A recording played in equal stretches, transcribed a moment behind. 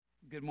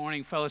Good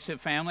morning, Fellowship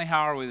family.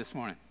 How are we this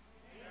morning?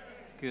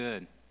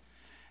 Good.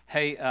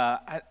 Hey,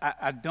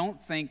 I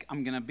don't think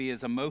I'm going to be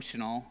as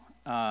emotional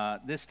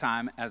this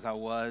time as I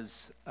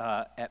was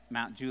at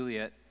Mount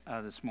Juliet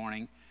this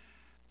morning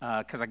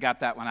because I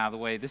got that one out of the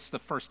way. This is the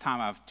first time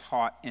I've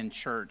taught in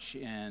church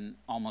in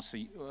almost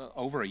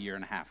over a year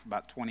and a half,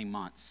 about 20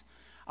 months.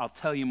 I'll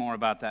tell you more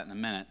about that in a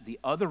minute. The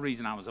other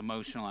reason I was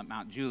emotional at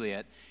Mount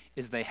Juliet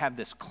is they have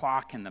this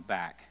clock in the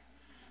back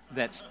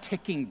that's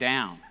ticking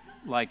down.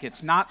 Like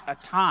it's not a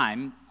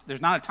time,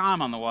 there's not a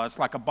time on the wall, it's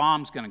like a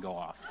bomb's going to go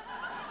off.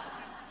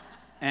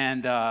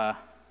 And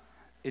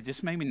it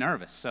just made me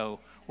nervous. So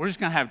we're just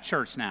going to have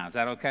church now. Is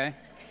that okay?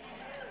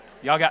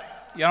 Y'all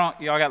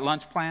got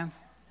lunch plans?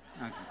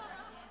 Okay.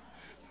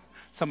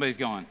 Somebody's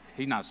going,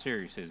 he's not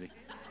serious, is he?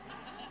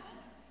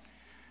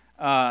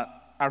 I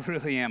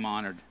really am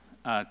honored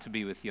to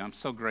be with you. I'm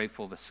so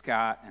grateful to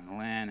Scott and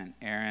Lynn and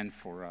Aaron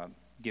for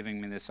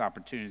giving me this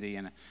opportunity.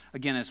 And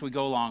again, as we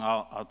go along,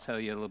 I'll tell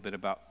you a little bit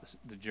about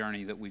the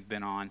journey that we've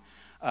been on.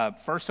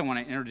 First, I want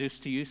to introduce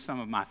to you some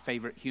of my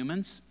favorite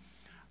humans.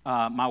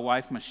 My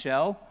wife,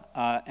 Michelle,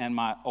 and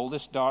my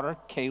oldest daughter,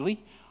 Kaylee,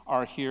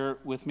 are here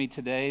with me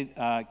today.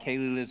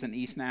 Kaylee lives in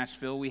East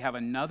Nashville. We have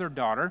another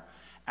daughter,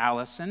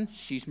 Allison.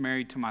 She's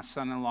married to my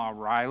son-in-law,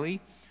 Riley.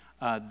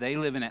 They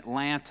live in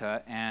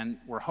Atlanta, and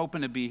we're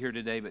hoping to be here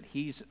today, but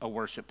he's a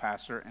worship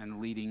pastor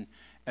and leading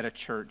at a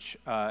church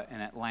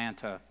in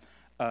Atlanta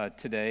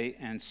today,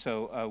 and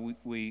so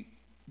we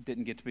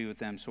didn't get to be with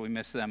them, so we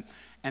missed them.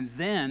 And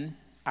then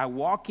I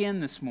walk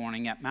in this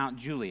morning at Mount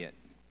Juliet,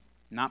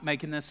 not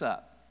making this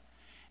up,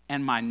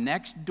 and my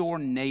next door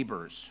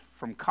neighbors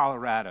from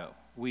Colorado,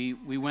 we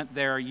went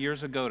there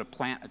years ago to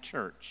plant a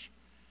church.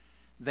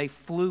 They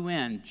flew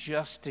in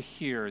just to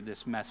hear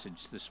this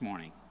message this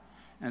morning.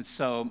 And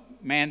so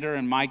Mander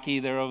and Mikey,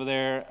 they're over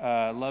there.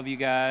 Love you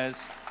guys.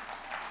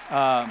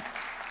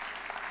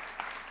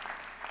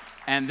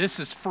 And this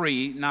is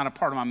free, not a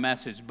part of my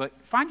message, but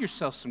find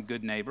yourself some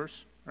good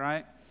neighbors,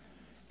 right?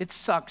 It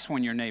sucks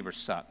when your neighbors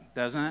suck,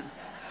 doesn't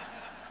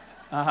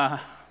it?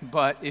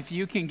 But if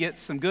you can get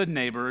some good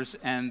neighbors,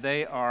 and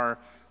they were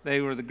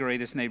the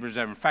greatest neighbors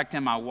ever. In fact,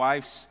 in my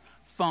wife's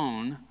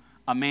phone,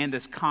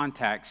 Amanda's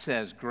contact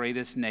says,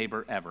 greatest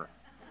neighbor ever.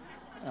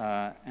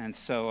 And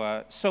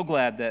so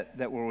glad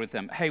that we're with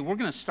them. Hey, we're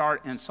going to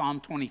start in Psalm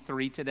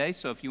 23 today,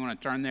 so if you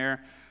want to turn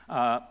there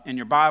in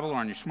your Bible or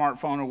on your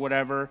smartphone or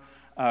whatever,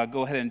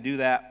 go ahead and do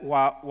that.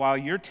 While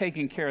you're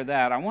taking care of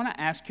that, I want to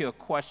ask you a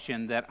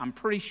question that I'm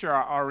pretty sure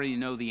I already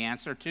know the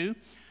answer to,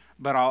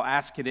 but I'll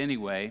ask it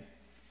anyway.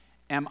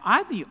 Am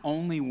I the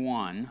only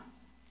one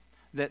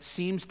that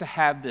seems to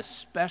have this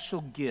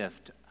special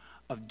gift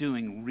of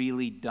doing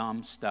really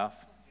dumb stuff?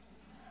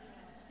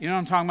 You know what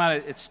I'm talking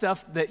about? It's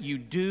stuff that you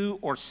do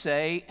or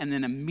say, and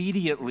then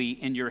immediately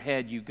in your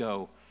head you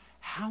go,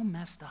 how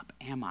messed up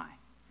am I?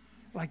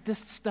 Like this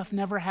stuff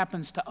never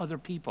happens to other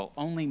people,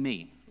 only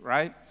me,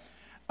 right?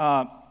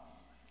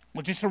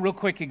 Well, just a real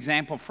quick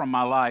example from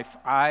my life.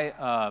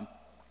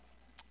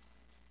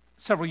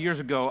 Several years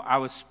ago, I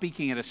was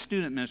speaking at a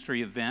student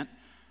ministry event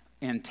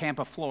in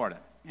Tampa, Florida.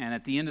 And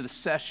at the end of the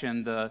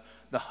session, the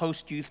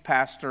host youth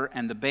pastor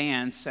and the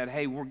band said,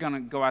 hey, we're going to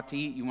go out to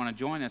eat. You want to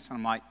join us? And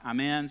I'm like, I'm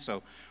in.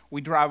 So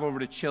we drive over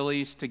to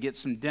Chili's to get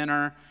some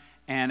dinner.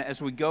 And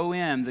as we go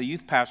in, the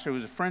youth pastor, who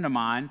was a friend of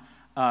mine,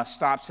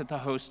 stops at the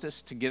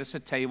hostess to get us a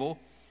table.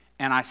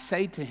 And I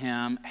say to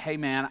him, hey,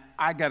 man,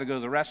 I got to go to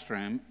the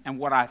restroom. And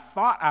what I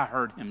thought I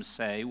heard him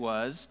say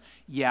was,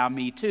 yeah,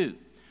 me too.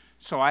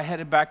 So I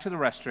headed back to the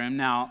restroom.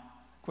 Now,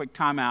 quick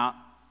timeout,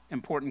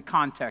 important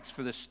context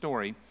for this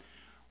story.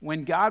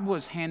 When God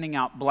was handing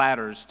out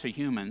bladders to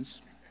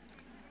humans,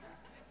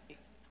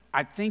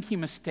 I think he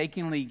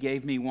mistakenly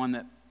gave me one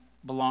that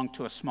belonged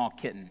to a small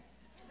kitten.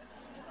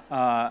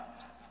 I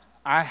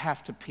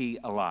have to pee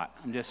a lot.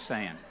 I'm just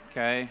saying,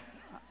 okay?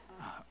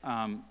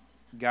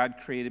 God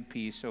created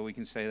peace, so we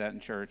can say that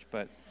in church.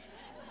 But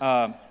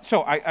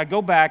so I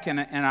go back and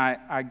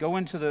I go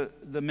into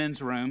the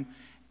men's room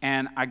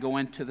and I go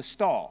into the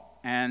stall.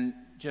 And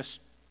just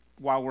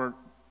while we're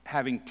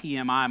having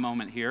TMI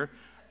moment here,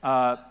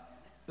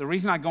 the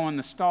reason I go in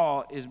the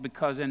stall is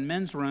because in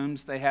men's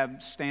rooms they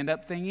have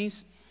stand-up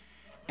thingies,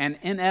 and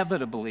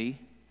inevitably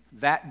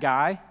that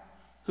guy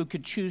who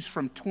could choose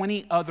from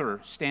 20 other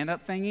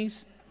stand-up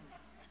thingies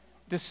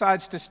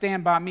decides to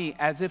stand by me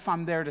as if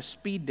I'm there to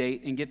speed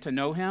date and get to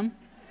know him.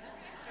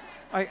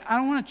 Like, I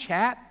don't want to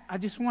chat. I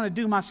just want to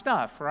do my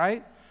stuff,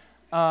 right?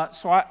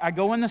 So I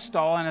go in the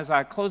stall, and as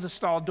I close the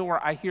stall door,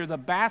 I hear the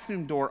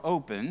bathroom door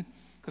open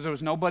because there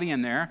was nobody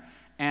in there,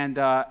 and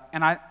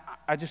I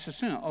just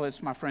assume, oh,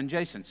 it's my friend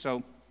Jason.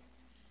 So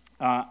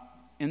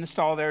in the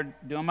stall there,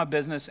 doing my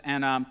business,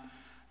 and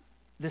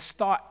this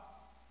thought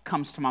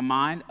comes to my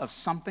mind of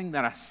something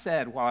that I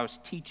said while I was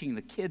teaching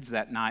the kids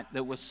that night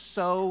that was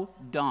so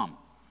dumb.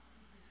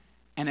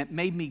 And it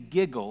made me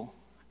giggle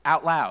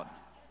out loud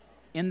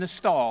in the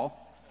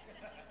stall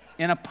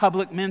in a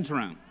public men's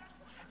room.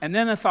 And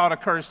then the thought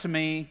occurs to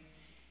me,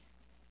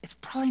 it's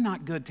probably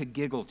not good to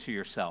giggle to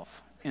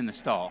yourself in the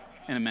stall.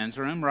 in a men's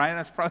room, right?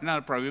 That's probably not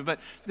appropriate. But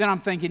then I'm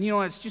thinking, you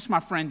know, it's just my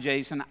friend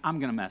Jason. I'm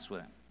going to mess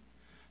with him.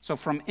 So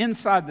from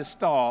inside the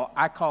stall,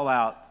 I call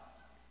out,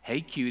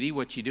 "Hey, cutie,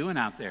 what you doing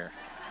out there?"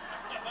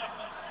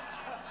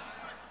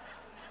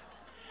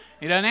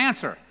 He doesn't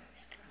answer.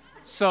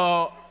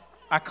 So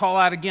I call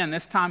out again,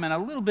 this time in a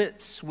little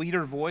bit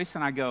sweeter voice,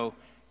 and I go,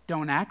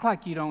 "Don't act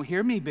like you don't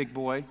hear me, big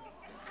boy."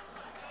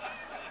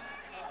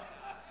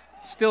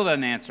 Still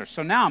doesn't answer.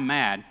 So now I'm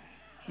mad.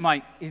 I'm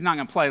like, he's not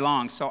going to play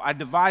long. So I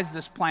devised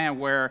this plan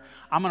where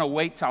I'm going to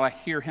wait till I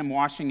hear him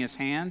washing his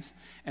hands,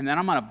 and then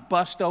I'm going to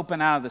bust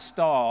open out of the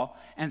stall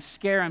and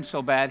scare him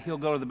so bad he'll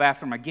go to the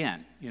bathroom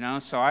again. You know,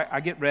 so I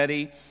get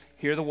ready,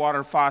 hear the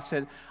water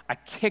faucet. I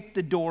kick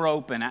the door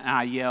open, and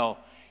I yell,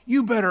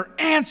 "You better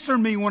answer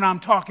me when I'm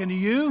talking to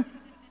you."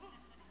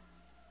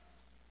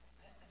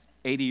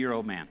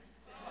 80-year-old man.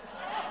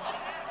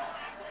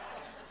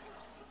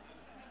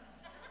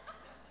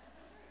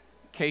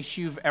 In case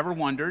you've ever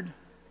wondered,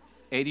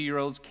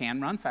 80-year-olds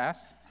can run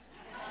fast.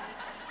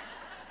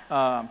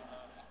 I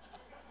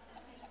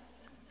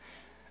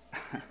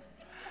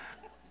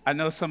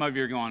know some of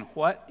you are going,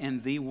 what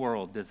in the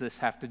world does this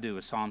have to do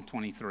with Psalm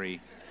 23?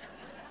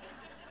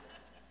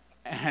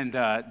 And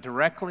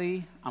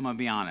directly, I'm going to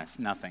be honest,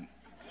 nothing.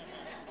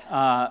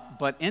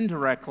 But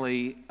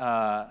indirectly,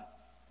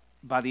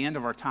 by the end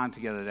of our time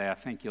together today, I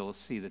think you'll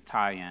see the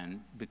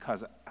tie-in,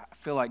 because I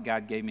feel like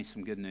God gave me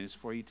some good news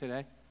for you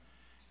today.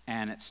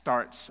 And it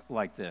starts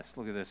like this.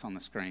 Look at this on the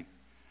screen.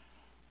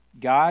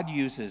 God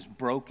uses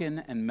broken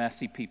and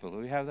messy people. Do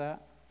we have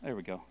that? There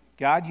we go.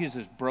 God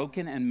uses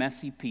broken and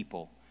messy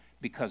people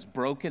because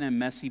broken and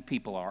messy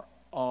people are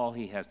all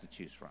he has to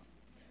choose from.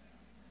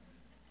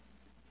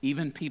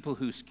 Even people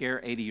who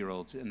scare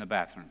 80-year-olds in the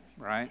bathroom,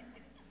 right?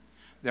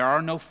 There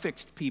are no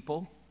fixed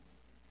people.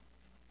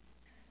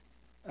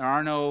 There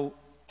are no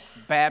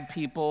bad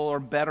people or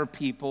better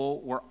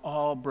people. We're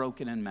all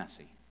broken and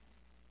messy.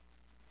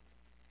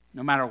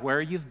 No matter where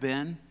you've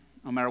been,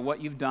 no matter what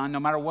you've done, no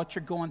matter what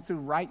you're going through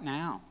right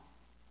now,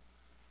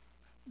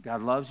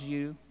 God loves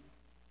you,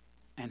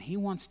 and he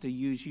wants to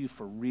use you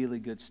for really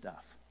good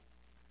stuff.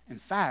 In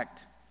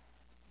fact,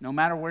 no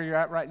matter where you're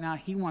at right now,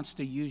 he wants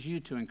to use you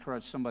to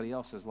encourage somebody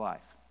else's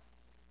life.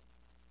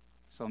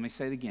 So let me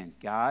say it again.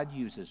 God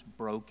uses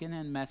broken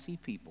and messy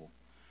people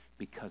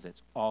because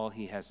it's all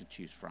he has to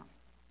choose from.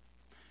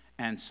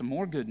 And some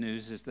more good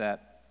news is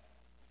that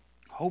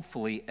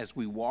hopefully, as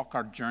we walk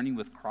our journey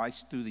with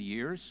Christ through the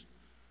years,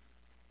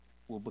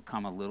 we'll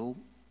become a little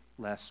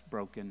less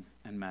broken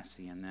and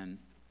messy. And then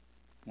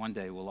one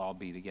day we'll all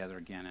be together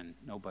again and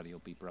nobody will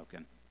be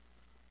broken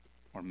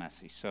or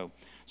messy. So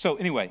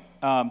anyway,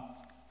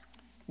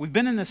 we've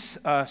been in this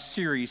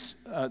series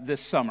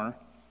this summer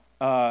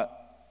where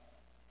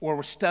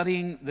we're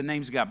studying the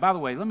names of God. By the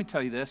way, let me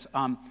tell you this.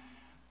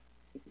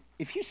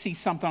 If you see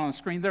something on the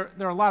screen, there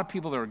are a lot of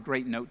people that are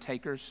great note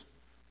takers.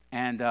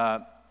 And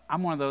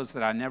I'm one of those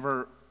that I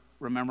never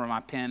remember my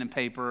pen and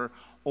paper,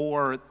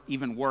 or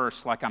even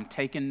worse, like I'm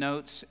taking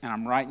notes and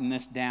I'm writing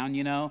this down,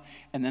 you know,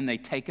 and then they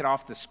take it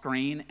off the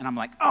screen and I'm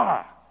like,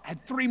 I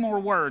had 3 more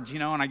words, you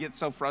know, and I get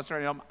so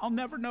frustrated. I'll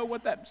never know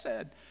what that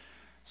said.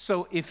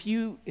 So if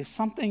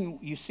something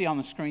you see on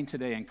the screen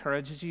today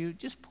encourages you,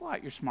 just pull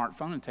out your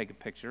smartphone and take a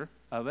picture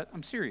of it.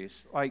 I'm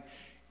serious. Like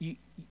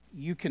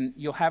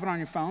you'll have it on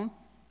your phone.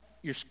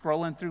 You're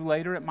scrolling through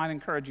later. It might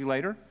encourage you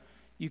later.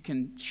 You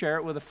can share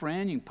it with a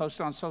friend. You can post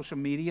it on social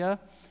media.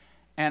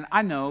 And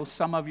I know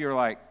some of you are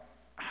like,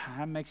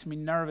 that makes me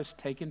nervous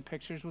taking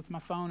pictures with my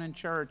phone in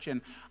church.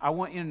 And I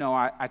want you to know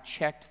I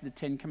checked the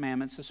 10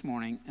 Commandments this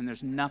morning, and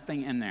there's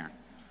nothing in there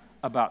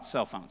about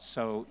cell phones.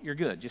 So you're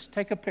good. Just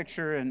take a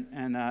picture, and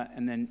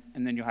then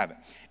you'll have it.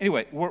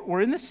 Anyway,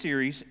 we're in this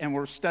series, and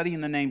we're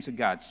studying the names of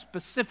God.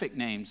 Specific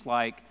names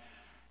like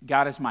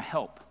God is my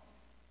help.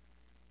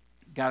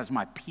 God is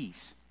my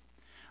peace.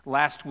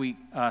 Last week,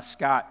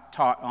 Scott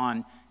taught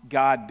on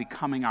God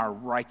becoming our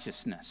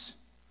righteousness.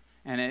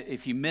 And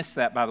if you missed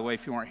that, by the way,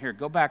 if you weren't here,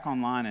 go back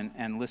online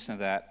and listen to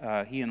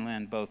that. He and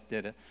Lynn both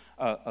did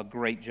a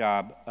great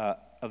job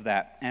of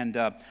that. And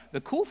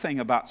the cool thing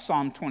about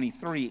Psalm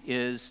 23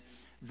 is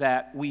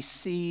that we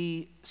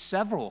see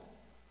several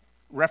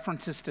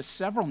references to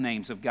several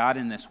names of God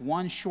in this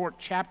one short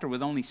chapter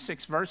with only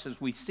 6 verses.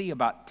 We see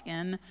about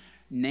 10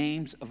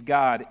 names of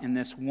God in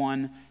this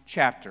one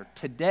chapter.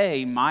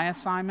 Today, my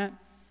assignment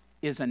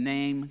is a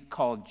name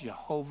called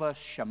Jehovah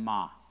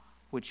Shammah,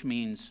 which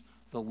means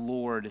the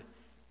Lord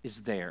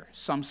is there.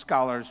 Some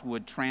scholars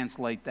would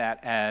translate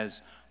that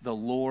as the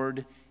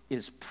Lord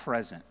is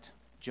present.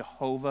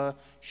 Jehovah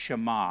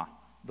Shammah,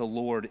 the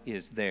Lord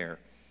is there.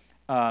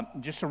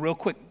 Just a real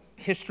quick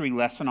history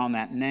lesson on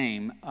that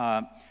name.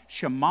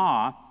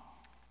 Shammah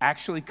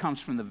actually comes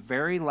from the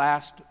very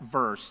last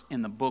verse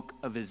in the book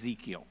of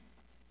Ezekiel.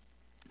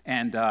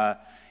 And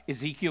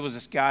Ezekiel was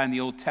this guy in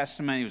the Old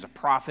Testament. He was a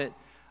prophet.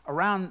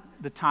 Around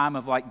the time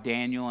of like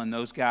Daniel and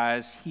those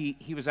guys,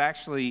 he was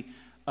actually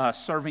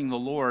serving the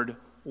Lord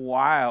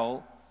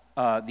while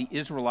the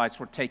Israelites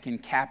were taken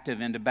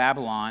captive into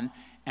Babylon.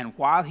 And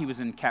while he was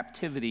in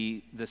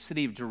captivity, the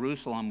city of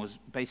Jerusalem was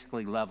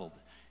basically leveled,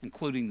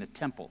 including the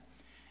temple.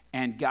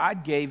 And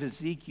God gave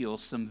Ezekiel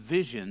some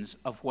visions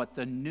of what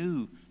the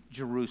new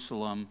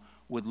Jerusalem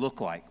would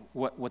look like,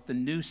 what the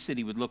new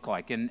city would look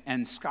like.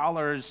 And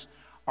scholars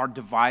are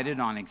divided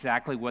on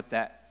exactly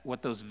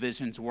what those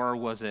visions were.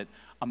 Was it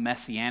a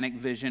messianic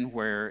vision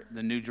where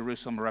the New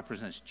Jerusalem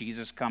represents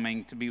Jesus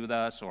coming to be with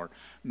us? Or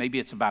maybe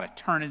it's about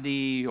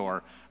eternity?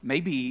 Or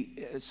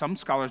maybe some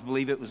scholars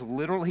believe it was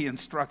literally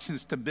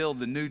instructions to build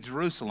the New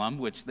Jerusalem,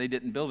 which they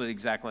didn't build it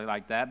exactly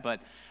like that.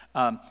 But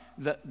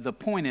the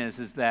point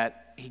is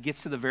that he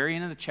gets to the very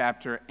end of the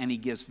chapter and he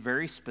gives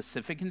very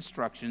specific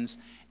instructions.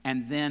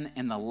 And then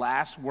in the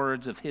last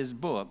words of his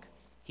book,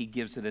 he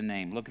gives it a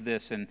name. Look at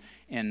this in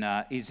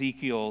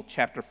Ezekiel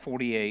chapter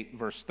 48,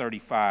 verse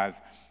 35.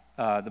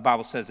 The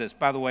Bible says this.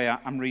 By the way,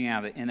 I'm reading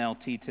out of the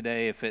NLT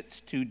today. If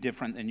it's too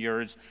different than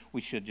yours,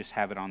 we should just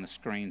have it on the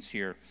screens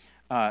here.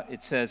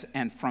 It says,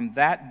 and from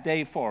that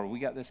day forward, we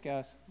got this,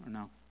 guys, or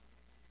no?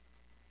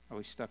 Are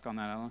we stuck on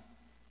that, Ellen?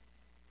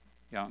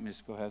 Yeah, let me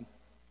just go ahead.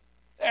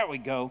 There we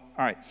go.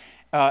 All right.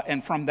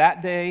 And from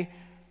that day,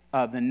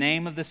 the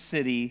name of the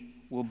city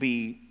will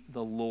be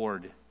the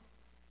Lord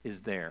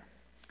is there.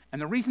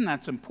 And the reason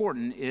that's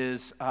important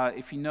is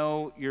if you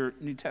know your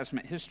New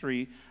Testament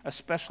history,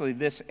 especially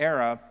this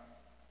era,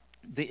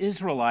 the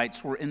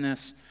Israelites were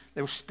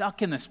they were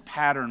stuck in this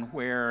pattern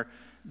where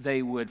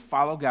they would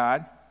follow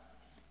God.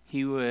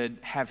 He would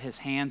have his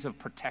hands of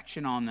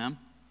protection on them.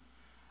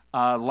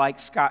 Like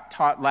Scott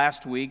taught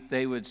last week,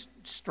 they would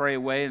stray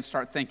away and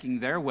start thinking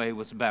their way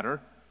was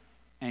better,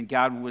 and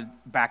God would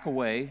back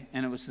away,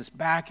 and it was this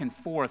back and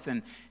forth.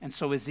 And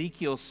so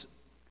Ezekiel's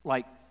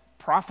like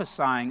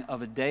prophesying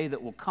of a day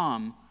that will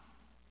come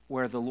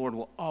where the Lord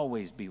will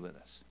always be with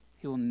us.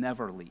 He will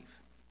never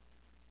leave.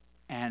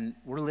 And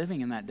we're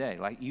living in that day.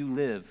 Like you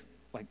live,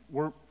 like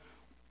we're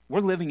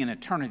living in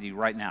eternity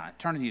right now.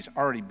 Eternity has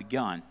already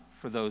begun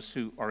for those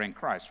who are in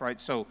Christ, right?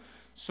 So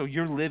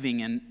you're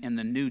living in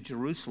the new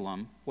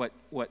Jerusalem, what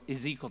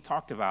Ezekiel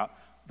talked about.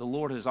 The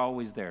Lord is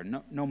always there.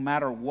 No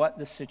matter what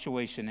the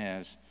situation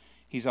is,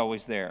 he's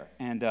always there.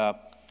 And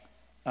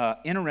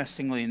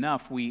interestingly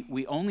enough,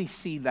 we only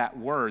see that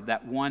word,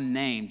 that one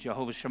name,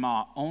 Jehovah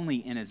Shammah, only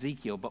in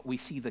Ezekiel, but we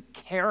see the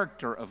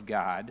character of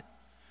God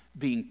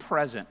being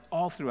present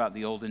all throughout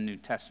the Old and New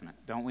Testament,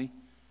 don't we?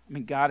 I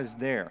mean, God is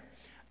there,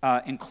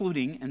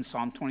 including in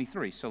Psalm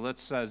 23. So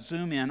let's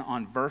zoom in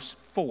on verse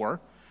 4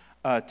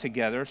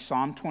 together.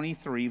 Psalm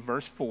 23,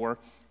 verse 4.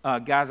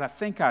 Guys, I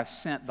think I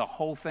sent the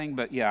whole thing,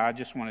 but yeah, I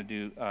just want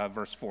to do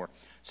verse 4.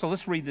 So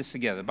let's read this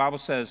together. The Bible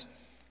says,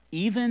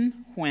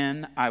 even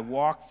when I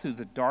walk through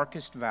the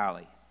darkest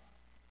valley,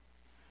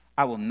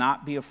 I will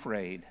not be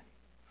afraid,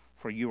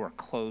 for you are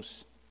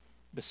close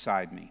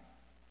beside me.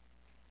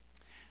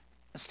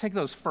 Let's take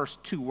those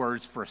first two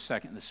words for a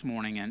second this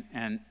morning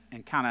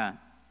and kind of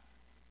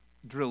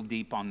drill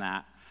deep on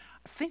that.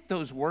 I think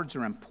those words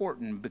are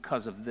important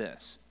because of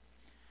this.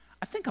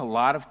 I think a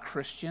lot of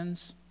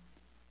Christians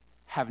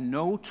have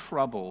no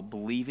trouble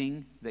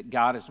believing that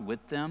God is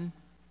with them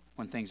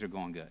when things are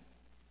going good.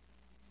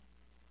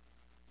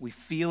 We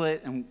feel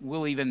it, and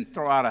we'll even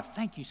throw out a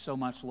thank you so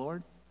much,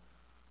 Lord.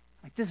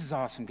 Like, this is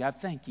awesome, God,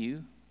 thank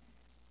you.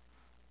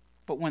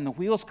 But when the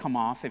wheels come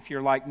off, if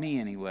you're like me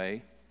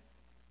anyway,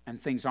 and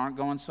things aren't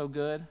going so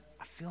good,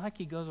 I feel like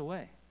he goes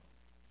away.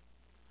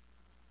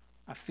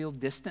 I feel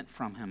distant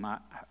from him. I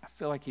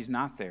feel like he's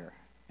not there.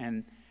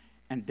 And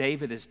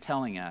David is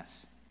telling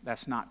us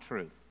that's not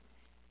true.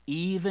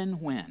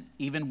 Even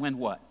when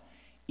what?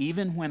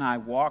 Even when I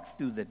walk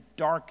through the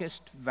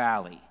darkest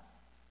valley,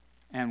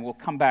 and we'll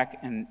come back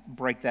and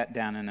break that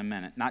down in a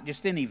minute. Not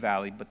just any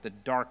valley, but the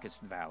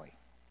darkest valley.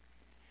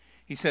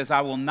 He says,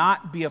 I will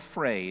not be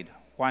afraid.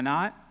 Why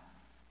not?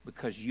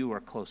 Because you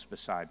are close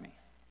beside me.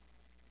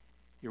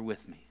 You're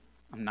with me.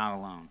 I'm not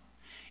alone.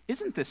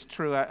 Isn't this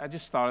true? I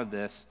just thought of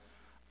this.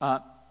 I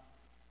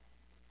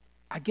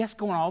guess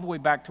going all the way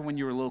back to when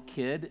you were a little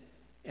kid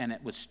and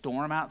it would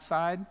storm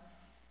outside,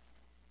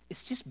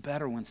 it's just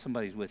better when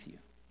somebody's with you.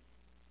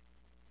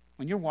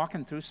 When you're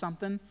walking through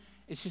something,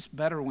 it's just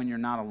better when you're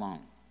not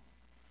alone.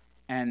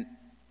 And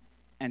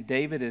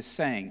David is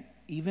saying,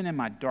 even in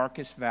my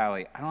darkest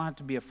valley, I don't have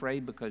to be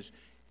afraid because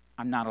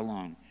I'm not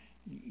alone.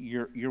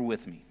 You're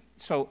with me.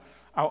 So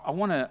I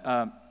want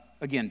to,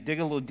 again, dig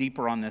a little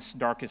deeper on this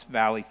darkest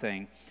valley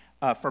thing.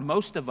 For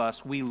most of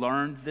us, we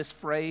learned this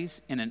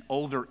phrase in an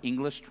older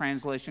English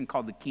translation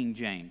called the King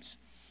James.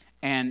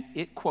 And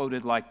it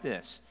quoted like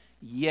this,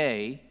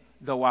 yea,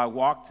 though I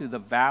walk through the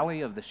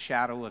valley of the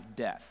shadow of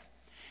death.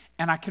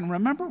 And I can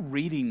remember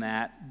reading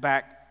that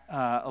back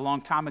a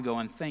long time ago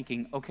and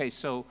thinking, okay,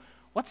 so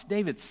what's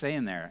David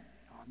saying there?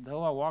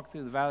 Though I walk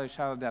through the valley of the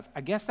shadow of death. I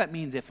guess that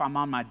means if I'm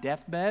on my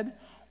deathbed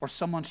or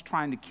someone's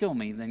trying to kill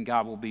me, then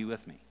God will be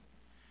with me.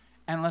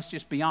 And let's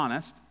just be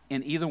honest,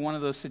 in either one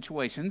of those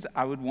situations,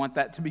 I would want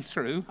that to be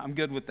true. I'm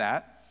good with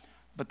that.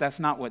 But that's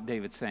not what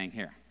David's saying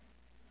here.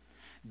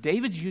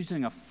 David's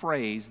using a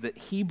phrase that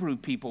Hebrew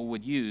people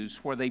would use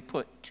where they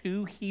put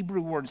two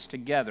Hebrew words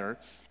together,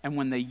 and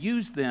when they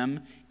used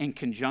them in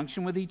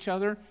conjunction with each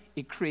other,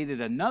 it created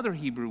another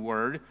Hebrew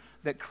word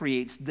that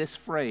creates this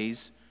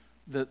phrase,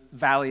 the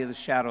valley of the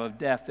shadow of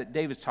death that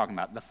David's talking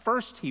about. The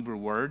first Hebrew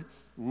word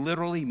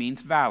literally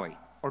means valley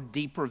or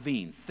deep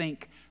ravine.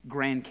 Think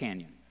Grand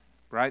Canyon,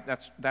 right?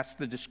 That's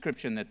the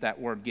description that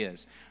word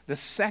gives. The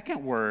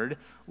second word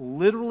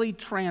literally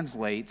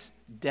translates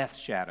death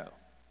shadow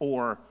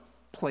or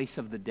place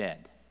of the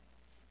dead.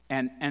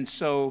 And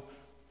so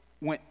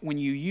when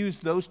you use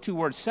those two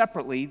words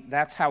separately,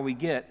 that's how we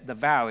get the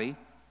valley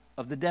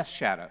of the death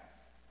shadow.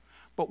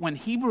 But when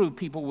Hebrew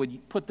people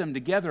would put them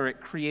together,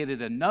 it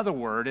created another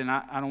word, and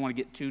I don't want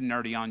to get too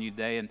nerdy on you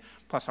today, and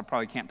plus I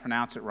probably can't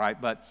pronounce it right,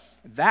 but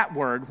that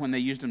word, when they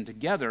used them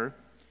together,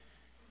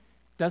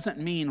 doesn't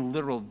mean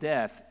literal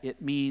death.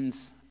 It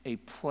means a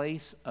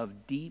place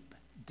of deep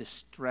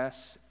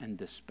distress and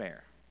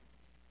despair.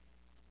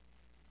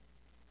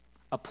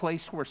 A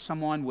place where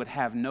someone would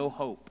have no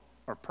hope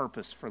or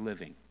purpose for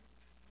living.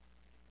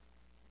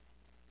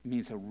 It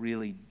means a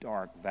really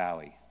dark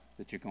valley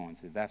that you're going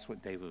through. That's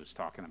what David was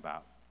talking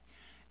about.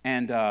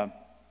 And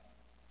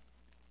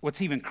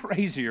what's even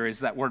crazier is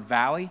that word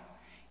valley.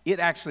 It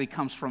actually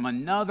comes from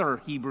another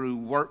Hebrew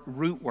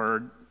root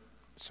word,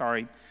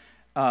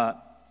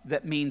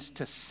 that means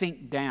to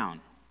sink down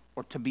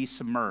or to be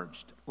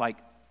submerged, like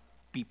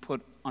be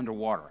put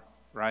underwater,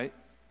 right?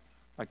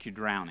 Like you're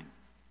drowning.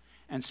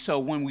 And so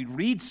when we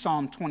read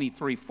Psalm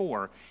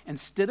 23:4,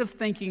 instead of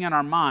thinking in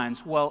our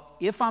minds, well,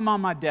 if I'm on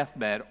my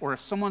deathbed or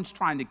if someone's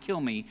trying to kill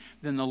me,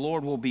 then the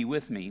Lord will be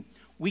with me,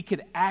 we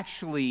could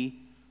actually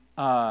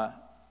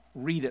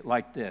read it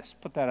like this.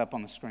 Put that up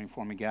on the screen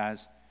for me,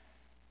 guys.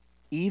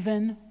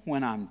 Even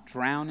when I'm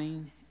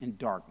drowning in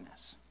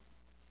darkness,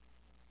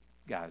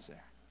 God's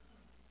there.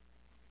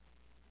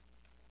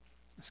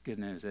 That's good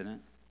news, isn't it?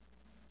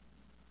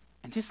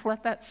 And just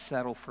let that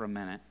settle for a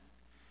minute.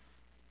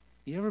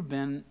 You ever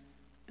been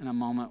in a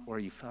moment where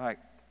you feel like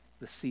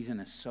the season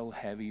is so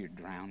heavy you're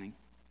drowning?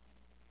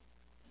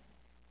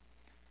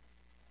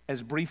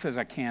 As brief as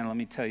I can, let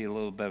me tell you a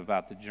little bit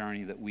about the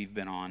journey that we've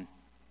been on.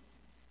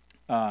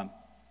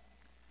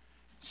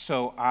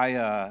 So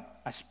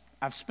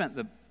I've spent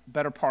the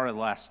better part of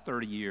the last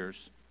 30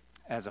 years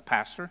as a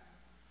pastor,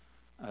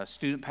 a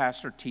student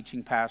pastor,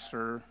 teaching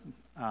pastor,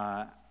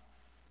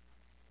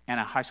 and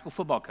a high school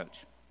football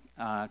coach.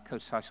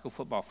 Coached high school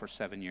football for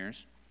 7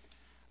 years.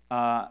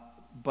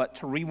 But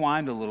to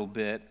rewind a little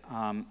bit,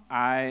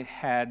 I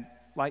had,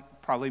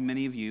 like probably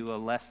many of you, a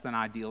less than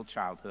ideal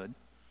childhood.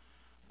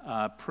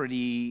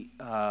 Pretty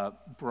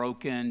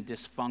broken,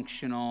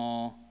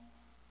 dysfunctional,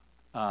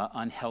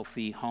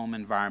 unhealthy home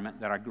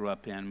environment that I grew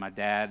up in. My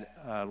dad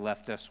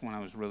left us when I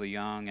was really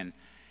young, and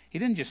he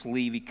didn't just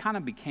leave. He kind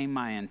of became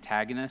my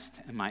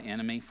antagonist and my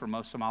enemy for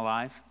most of my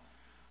life.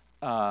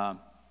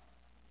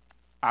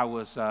 I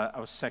was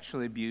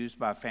sexually abused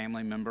by a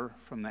family member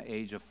from the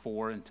age of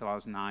 4 until I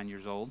was 9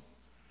 years old.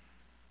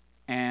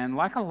 And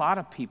like a lot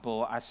of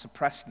people, I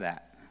suppressed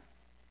that,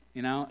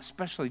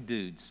 especially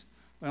dudes.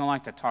 We don't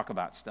like to talk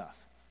about stuff,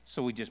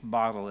 so we just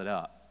bottle it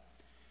up.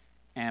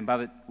 And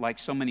like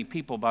so many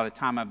people, by the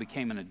time I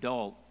became an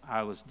adult,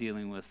 I was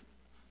dealing with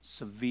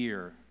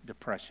severe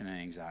depression and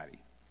anxiety.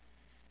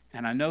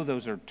 And I know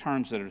those are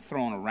terms that are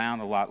thrown around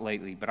a lot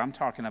lately, but I'm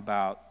talking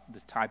about the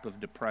type of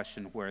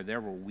depression where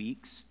there were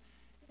weeks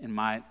in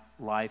my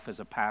life as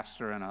a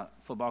pastor and a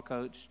football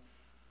coach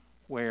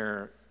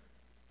where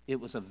it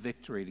was a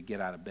victory to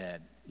get out of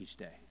bed each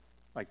day.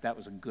 Like that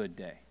was a good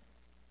day.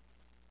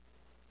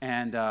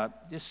 And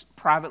just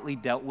privately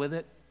dealt with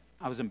it.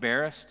 I was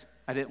embarrassed.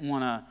 I didn't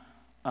want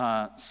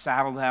to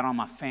saddle that on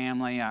my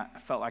family. I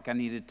felt like I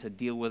needed to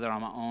deal with it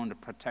on my own to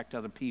protect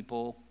other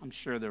people. I'm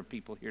sure there are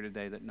people here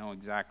today that know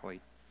exactly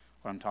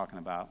what I'm talking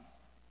about.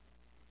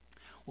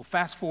 Well,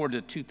 fast forward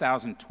to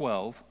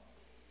 2012.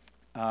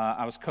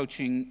 I was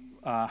coaching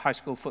high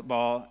school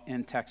football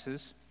in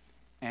Texas,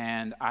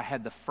 and I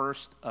had the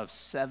first of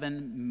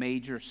 7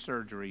 major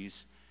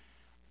surgeries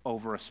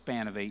over a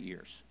span of 8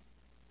 years.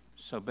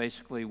 So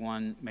basically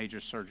 1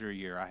 major surgery a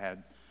year. I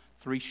had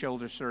 3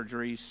 shoulder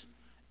surgeries,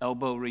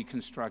 elbow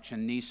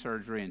reconstruction, knee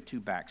surgery, and 2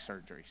 back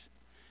surgeries.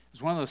 It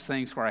was one of those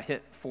things where I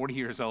hit 40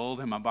 years old,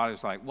 and my body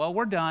was like, well,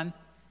 we're done.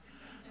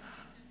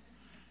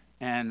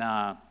 And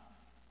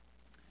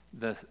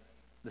the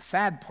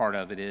sad part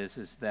of it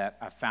is that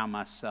I found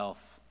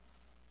myself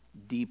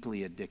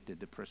deeply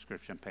addicted to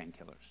prescription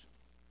painkillers.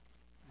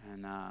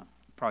 And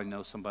probably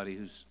know somebody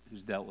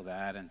who's dealt with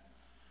that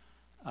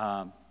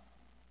and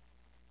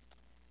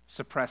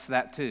suppress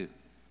that too.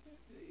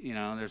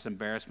 There's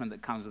embarrassment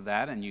that comes with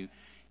that, and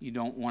you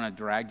don't want to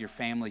drag your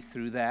family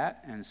through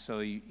that, and so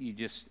you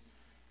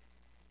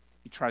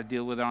try to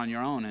deal with it on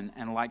your own.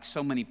 And like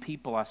so many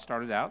people, I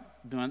started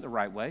out doing it the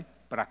right way,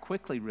 but I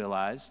quickly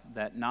realized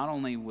that not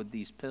only would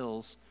these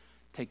pills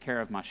take care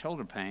of my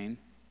shoulder pain,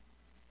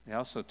 they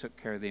also took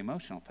care of the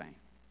emotional pain.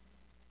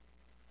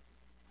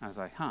 I was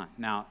like,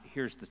 Now,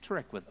 here's the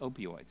trick with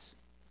opioids,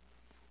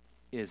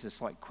 is it's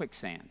like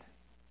quicksand.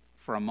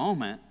 For a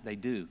moment, they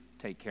do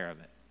take care of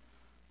it.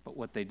 But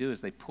what they do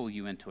is they pull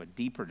you into a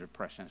deeper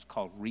depression. It's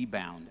called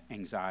rebound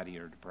anxiety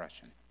or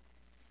depression.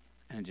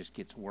 And it just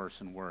gets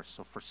worse and worse.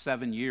 So for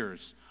 7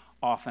 years,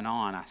 off and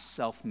on, I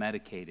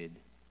self-medicated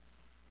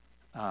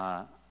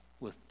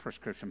with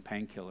prescription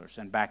painkillers.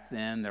 And back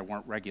then, there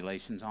weren't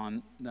regulations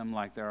on them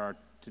like there are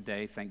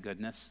today, thank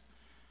goodness.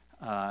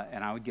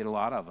 And I would get a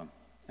lot of them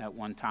at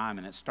one time.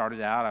 And it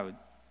started out, I would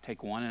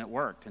take one and it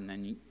worked. And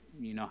then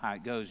you know how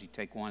it goes. You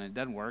take one and it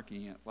doesn't work.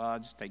 And I'll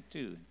just take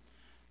two.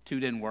 2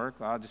 didn't work,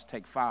 well, I'll just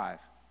take 5.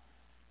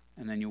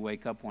 And then you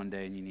wake up one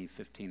day and you need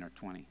 15 or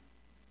 20.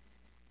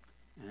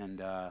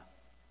 And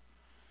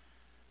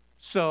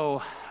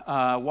so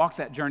walked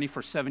that journey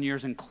for 7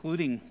 years,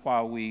 including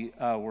while we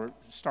were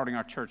starting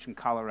our church in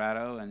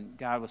Colorado. And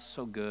God was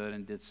so good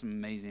and did some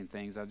amazing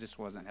things. I just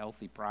wasn't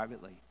healthy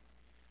privately.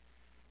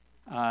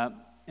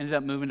 Ended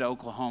up moving to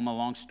Oklahoma,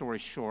 long story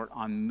short,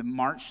 on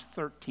March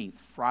 13th,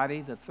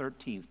 Friday the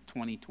 13th,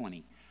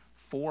 2020,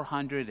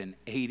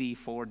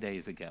 484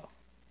 days ago.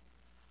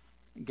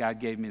 God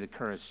gave me the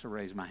courage to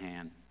raise my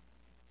hand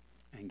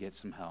and get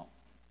some help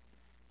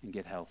and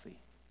get healthy.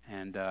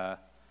 And it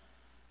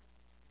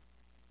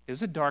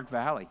was a dark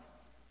valley.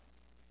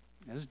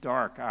 It was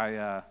dark.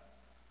 I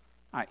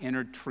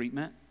entered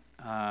treatment.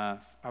 I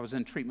was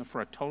in treatment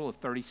for a total of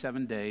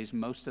 37 days.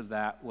 Most of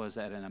that was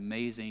at an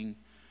amazing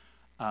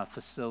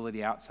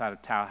facility outside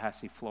of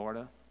Tallahassee,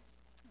 Florida.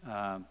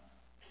 On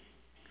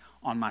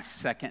my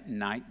second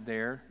night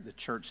there, the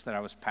church that I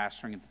was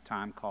pastoring at the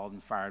time called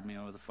and fired me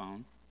over the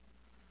phone.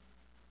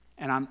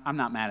 And I'm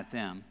not mad at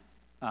them.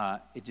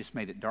 It just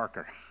made it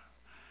darker,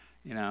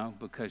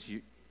 because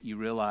you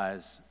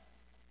realize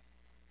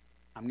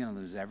I'm going to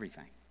lose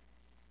everything.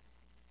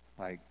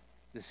 Like,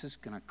 this is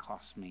going to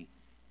cost me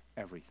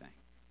everything.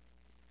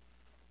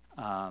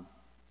 And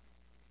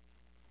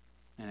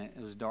it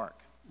was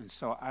dark. And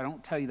so I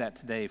don't tell you that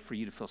today for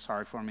you to feel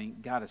sorry for me.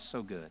 God is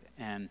so good.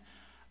 And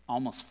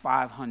almost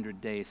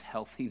 500 days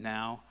healthy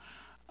now.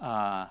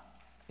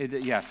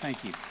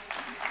 Thank you.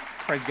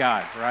 Praise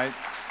God, right?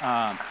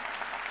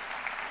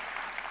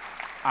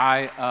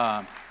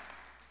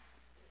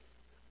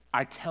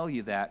 I tell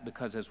you that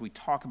because as we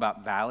talk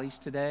about valleys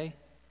today,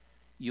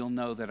 you'll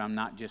know that I'm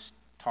not just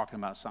talking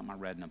about something I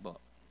read in a book.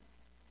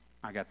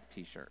 I got the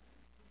T-shirt.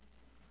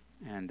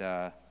 And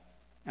I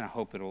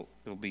hope it'll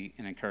be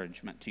an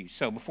encouragement to you.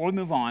 So before we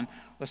move on,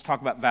 let's talk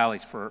about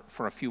valleys for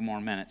a few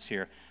more minutes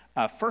here.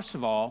 First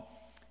of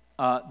all,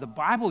 the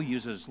Bible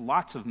uses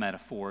lots of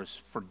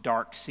metaphors for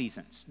dark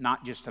seasons,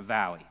 not just a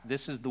valley.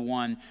 This is the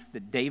one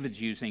that David's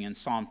using in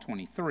Psalm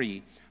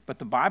 23, but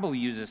the Bible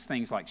uses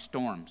things like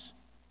storms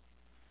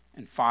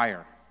and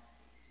fire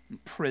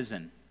and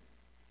prison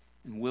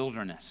and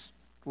wilderness.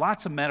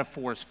 Lots of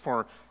metaphors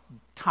for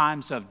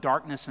times of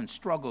darkness and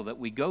struggle that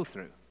we go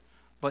through.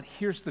 But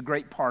here's the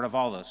great part of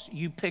all those.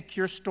 You pick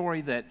your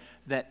story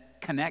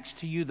that connects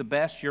to you the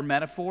best, your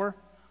metaphor,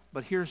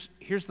 but here's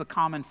the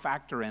common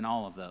factor in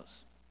all of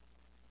those.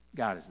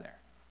 God is there.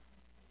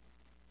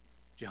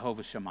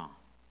 Jehovah Shammah.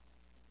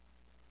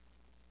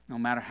 No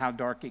matter how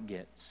dark it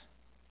gets,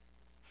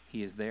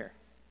 He is there.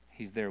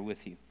 He's there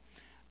with you.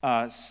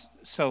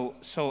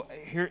 So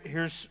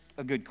here's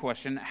a good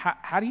question.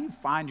 How do you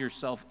find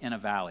yourself in a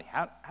valley?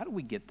 How do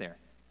we get there?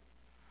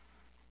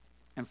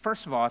 And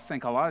first of all, I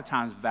think a lot of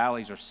times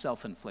valleys are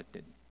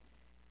self-inflicted.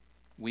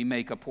 We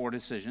make a poor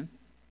decision.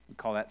 We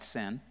call that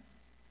sin.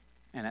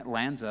 And it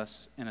lands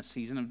us in a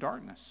season of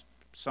darkness.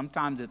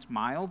 Sometimes it's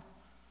mild.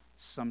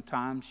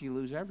 Sometimes you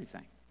lose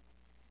everything.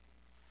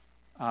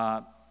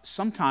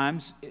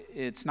 Sometimes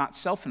it's not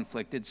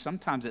self-inflicted.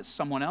 Sometimes it's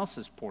someone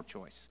else's poor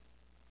choice.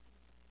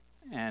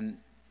 And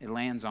it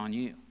lands on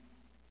you.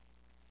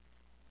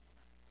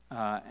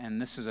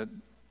 And this is a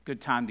good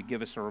time to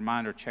give us a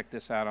reminder. Check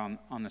this out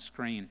on the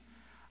screen.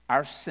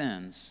 Our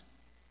sins,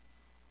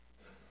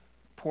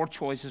 poor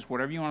choices,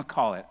 whatever you want to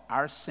call it,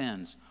 our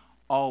sins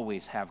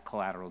always have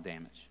collateral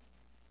damage.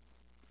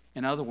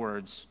 In other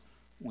words,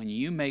 when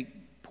you make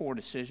poor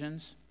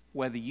decisions,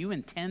 whether you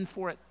intend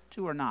for it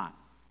to or not,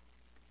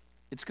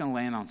 it's going to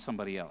land on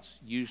somebody else,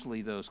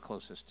 usually those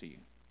closest to you.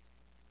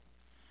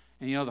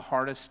 And the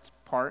hardest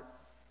part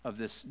of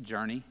this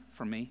journey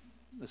for me,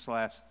 this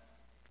last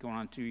going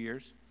on 2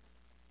 years,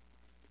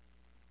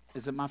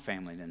 is that my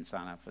family didn't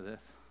sign up for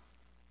this.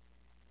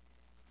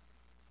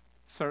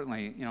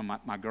 Certainly,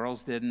 my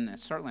girls didn't, and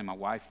certainly my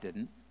wife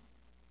didn't.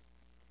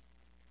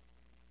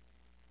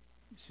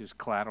 She was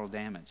collateral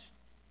damage.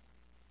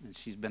 And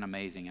she's been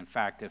amazing. In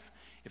fact,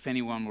 if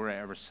anyone were to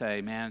ever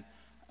say, man,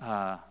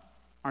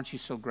 aren't you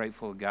so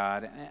grateful to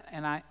God?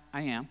 And I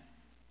am.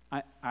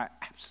 I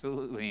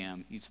absolutely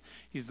am.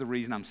 He's the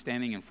reason I'm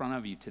standing in front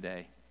of you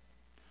today.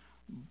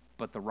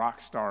 But the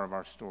rock star of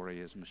our story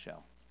is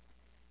Michelle.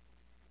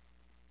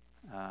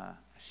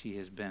 She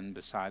has been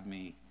beside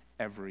me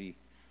every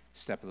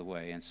step of the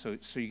way. And so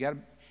you got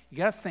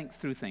to think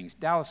through things.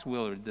 Dallas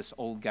Willard, this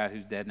old guy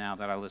who's dead now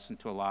that I listen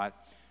to a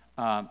lot,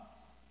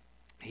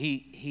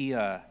 he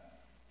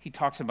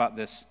talks about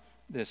this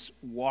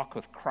walk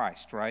with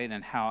Christ, right?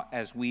 And how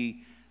as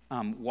we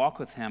walk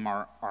with him,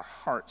 our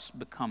hearts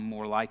become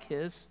more like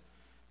his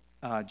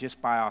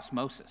just by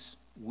osmosis.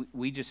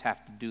 We just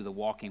have to do the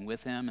walking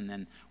with him, and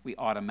then we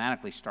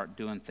automatically start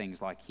doing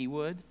things like he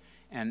would.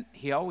 And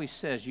he always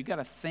says, you got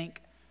to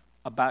think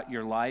about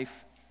your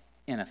life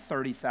in a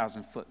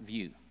 30,000-foot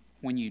view.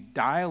 When you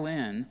dial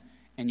in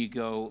and you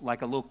go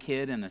like a little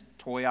kid in the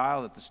toy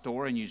aisle at the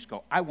store and you just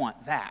go, I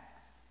want that.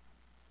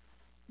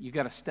 You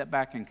got to step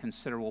back and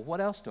consider, well, what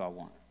else do I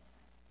want?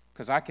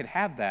 Because I could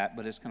have that,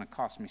 but it's going to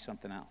cost me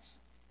something else,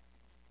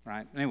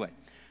 right? Anyway,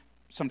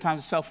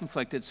 sometimes it's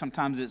self-inflicted,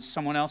 sometimes it's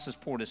someone else's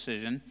poor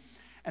decision,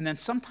 and then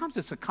sometimes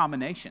it's a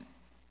combination.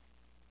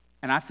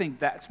 And I think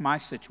that's my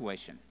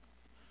situation.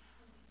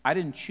 I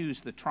didn't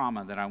choose the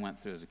trauma that I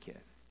went through as a kid.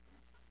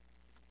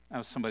 That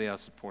was somebody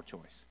else's poor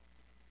choice.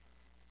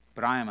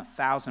 But I am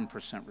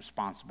 1,000%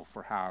 responsible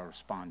for how I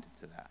responded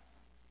to that.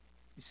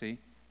 You see?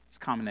 It's a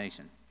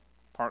combination.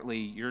 Partly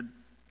your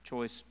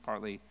choice,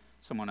 partly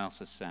someone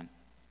else's sin.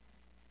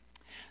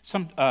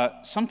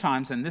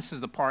 Sometimes, and this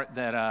is the part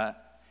that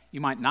you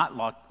might not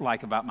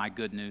like about my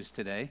good news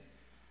today,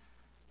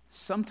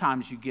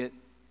 sometimes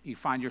you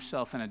find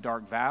yourself in a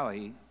dark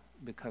valley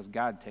because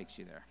God takes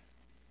you there.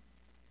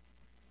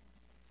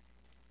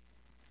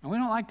 And we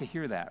don't like to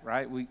hear that,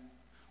 right?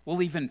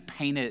 We'll even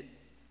paint it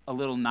a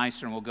little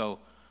nicer and we'll go,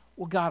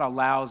 well, God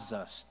allows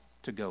us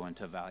to go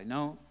into a valley.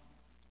 No,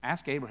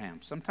 ask Abraham.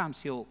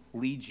 Sometimes he'll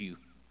lead you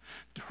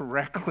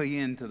directly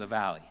into the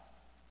valley.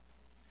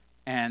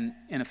 And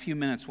in a few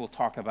minutes, we'll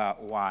talk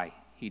about why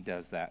he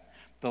does that.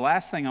 The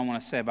last thing I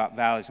want to say about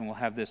valleys, and we'll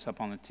have this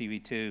up on the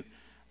TV too,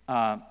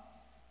 and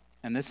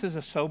this is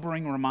a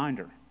sobering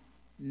reminder.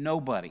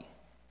 Nobody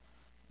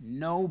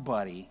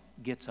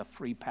gets a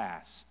free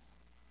pass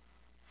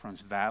from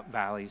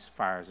valleys,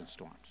 fires, and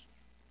storms.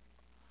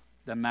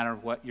 Doesn't matter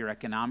what your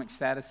economic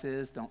status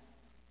is.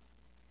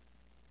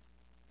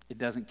 It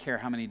doesn't care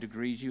how many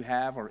degrees you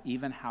have or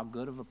even how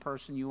good of a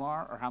person you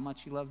are or how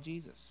much you love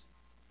Jesus.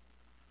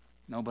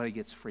 Nobody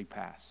gets a free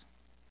pass.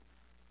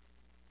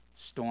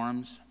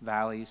 Storms,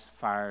 valleys,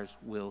 fires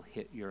will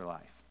hit your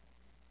life.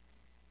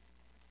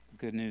 The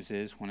good news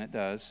is when it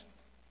does,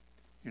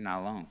 you're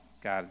not alone.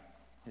 God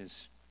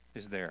is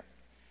there.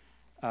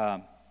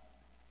 I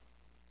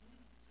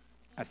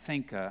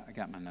think I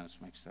got my notes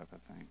mixed up,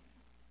 I think.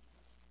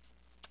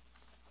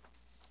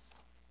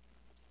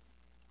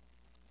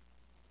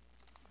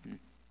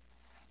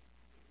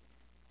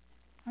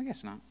 I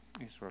guess not.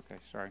 I guess we're okay.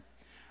 Sorry.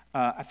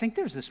 I think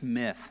there's this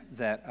myth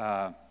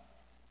that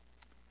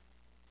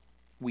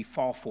we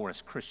fall for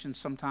as Christians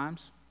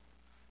sometimes.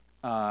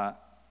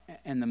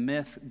 And the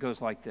myth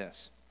goes like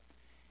this.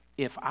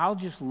 If I'll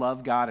just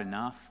love God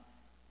enough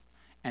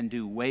and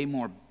do way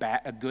more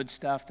good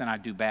stuff than I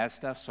do bad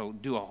stuff, so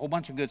do a whole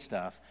bunch of good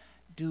stuff,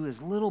 do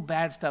as little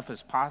bad stuff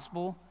as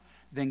possible,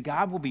 then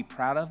God will be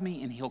proud of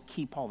me and he'll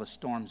keep all the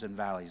storms and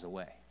valleys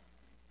away.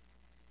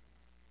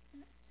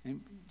 Did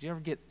you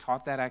ever get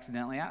taught that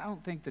accidentally? I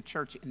don't think the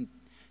church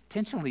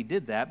intentionally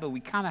did that, but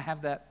we kind of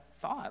have that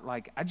thought,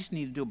 like, I just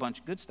need to do a bunch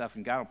of good stuff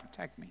and God will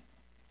protect me.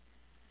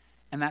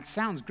 And that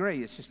sounds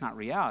great, it's just not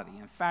reality.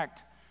 In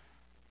fact,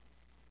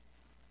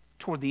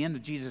 toward the end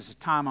of Jesus'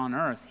 time on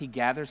earth, he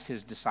gathers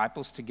his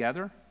disciples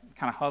together,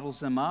 kind of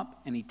huddles them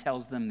up, and he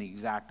tells them the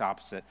exact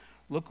opposite.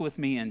 Look with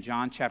me in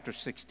John chapter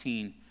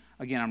 16.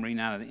 Again, I'm reading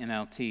out of the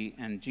NLT.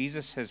 And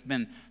Jesus has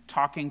been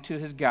talking to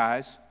his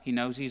guys. He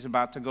knows he's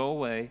about to go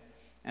away.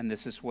 And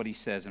this is what he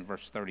says in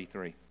verse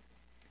 33.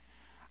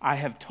 I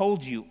have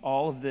told you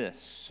all of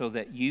this so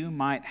that you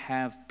might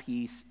have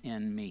peace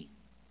in me.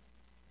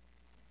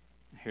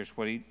 Here's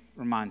what he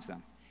reminds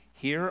them.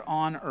 Here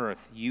on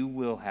earth you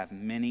will have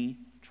many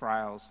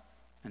trials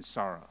and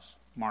sorrows.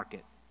 Mark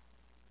it.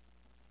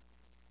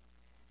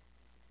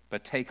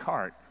 But take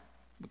heart,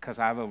 because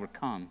I've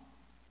overcome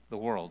the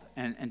world.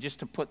 And just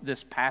to put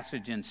this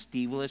passage in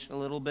Steve-ish a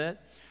little bit,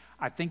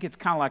 I think it's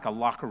kind of like a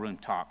locker room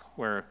talk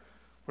where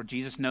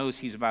Jesus knows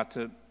he's about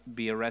to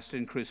be arrested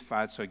and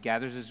crucified, so he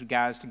gathers his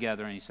guys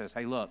together and he says,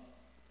 hey, look,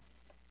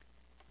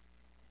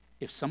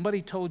 if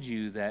somebody told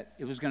you that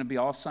it was going to be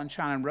all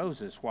sunshine and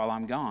roses while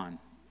I'm gone,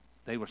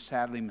 they were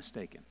sadly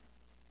mistaken.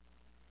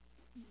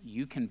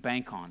 You can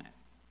bank on it.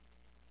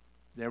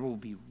 There will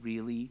be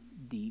really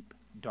deep,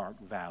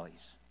 dark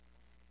valleys.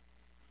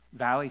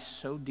 Valleys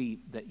so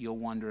deep that you'll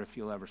wonder if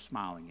you'll ever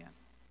smile again.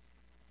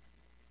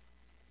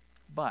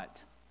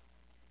 But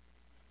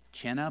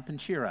chin up and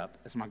cheer up,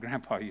 as my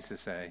grandpa used to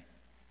say.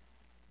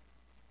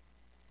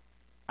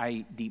 I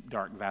eat deep,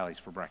 dark valleys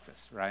for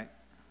breakfast, right?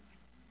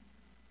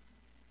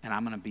 And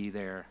I'm going to be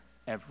there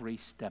every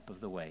step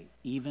of the way.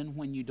 Even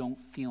when you don't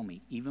feel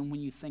me, even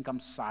when you think I'm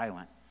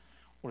silent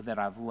or that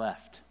I've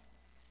left,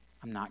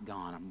 I'm not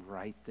gone. I'm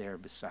right there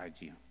beside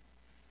you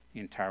the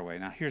entire way.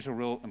 Now, here's a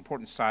real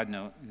important side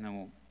note, and then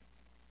we'll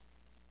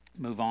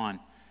move on.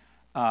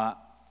 I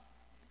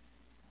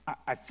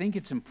think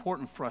it's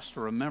important for us to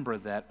remember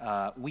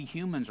that we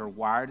humans are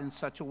wired in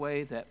such a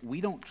way that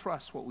we don't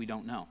trust what we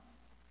don't know.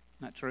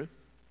 Isn't that true?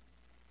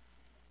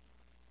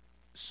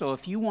 So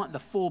if you want the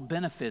full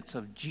benefits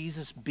of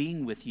Jesus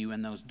being with you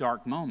in those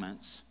dark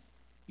moments,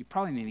 you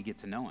probably need to get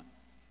to know him.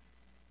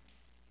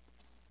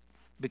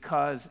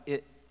 Because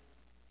it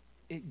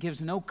gives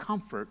no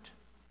comfort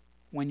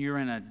when you're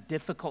in a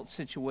difficult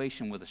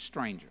situation with a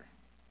stranger,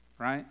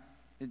 right?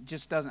 It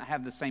just doesn't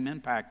have the same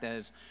impact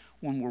as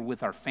when we're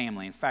with our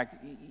family. In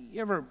fact, you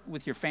ever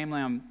with your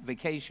family on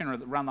vacation or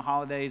around the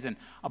holidays and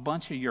a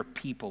bunch of your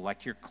people,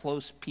 like your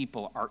close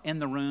people, are in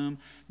the room,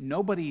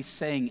 nobody's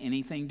saying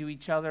anything to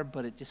each other,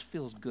 but it just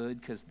feels good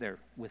because they're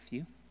with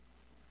you.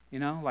 You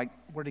know, like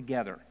we're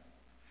together.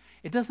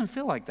 It doesn't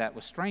feel like that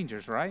with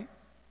strangers, right?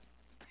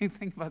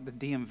 Think about the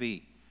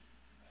DMV.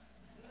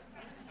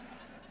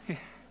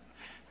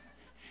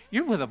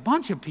 You're with a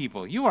bunch of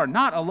people. You are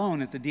not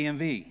alone at the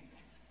DMV,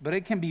 but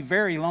it can be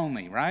very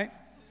lonely, right?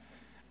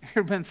 Have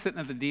you ever been sitting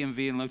at the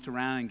DMV and looked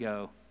around and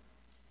go,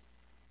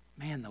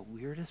 man, the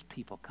weirdest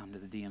people come to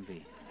the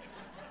DMV.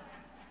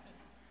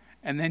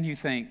 And then you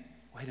think,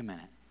 wait a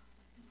minute,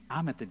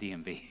 I'm at the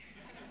DMV.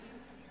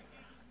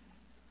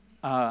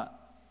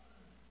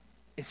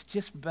 It's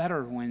just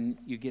better when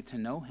you get to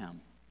know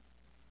him.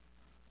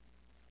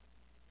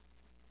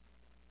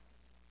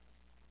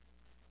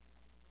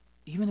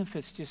 Even if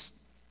it's just,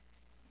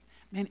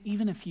 man,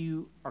 even if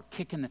you are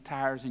kicking the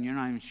tires and you're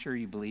not even sure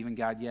you believe in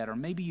God yet, or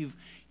maybe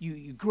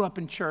you grew up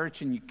in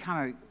church and you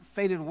kind of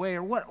faded away,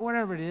 or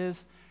whatever it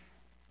is,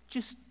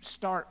 just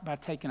start by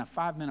taking a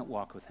 5-minute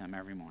walk with him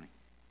every morning.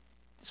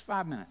 Just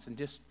 5 minutes and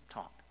just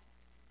talk.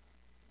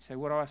 Say,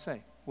 what do I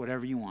say?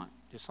 Whatever you want,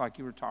 just like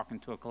you were talking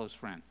to a close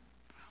friend.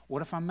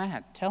 What if I'm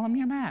mad? Tell him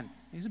you're mad.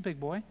 He's a big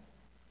boy.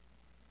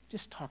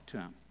 Just talk to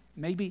him.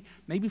 Maybe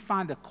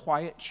find a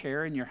quiet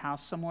chair in your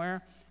house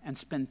somewhere and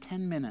spend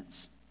 10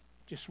 minutes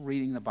just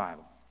reading the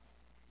Bible.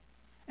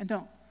 And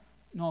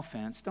no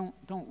offense,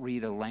 don't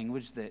read a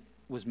language that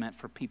was meant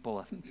for people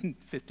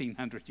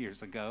 1,500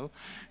 years ago.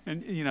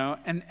 And you know,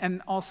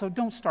 and also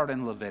don't start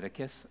in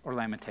Leviticus or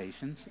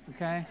Lamentations,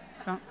 okay?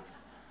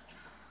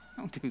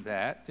 Don't do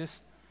that.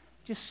 Just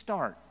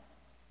start.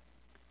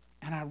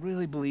 And I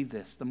really believe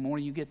this. The more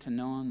you get to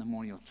know him, the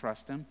more you'll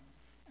trust him,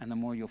 and the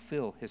more you'll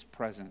feel his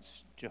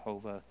presence,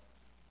 Jehovah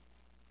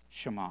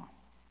Shammah.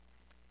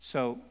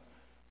 So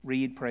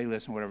read, pray,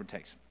 listen, whatever it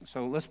takes.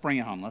 So let's bring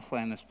it home. Let's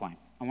land this plane.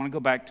 I want to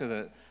go back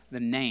to the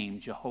name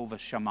Jehovah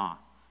Shammah,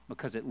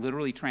 because it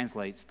literally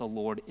translates, the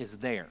Lord is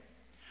there.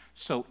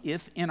 So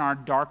if in our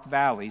dark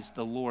valleys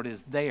the Lord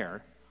is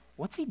there,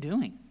 what's he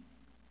doing?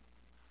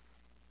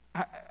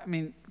 I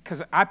mean,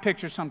 because I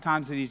picture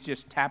sometimes that he's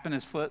just tapping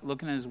his foot,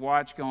 looking at his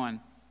watch, going,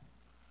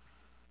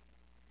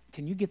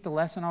 can you get the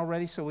lesson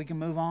already so we can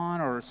move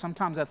on? Or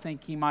sometimes I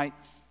think he might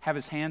have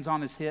his hands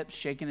on his hips,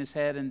 shaking his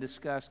head in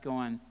disgust,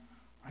 going,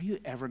 are you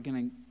ever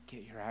going to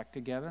get your act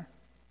together?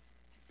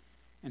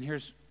 And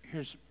here's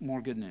more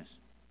good news.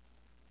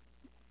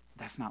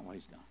 That's not what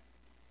he's done.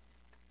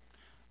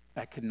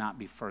 That could not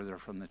be further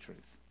from the truth.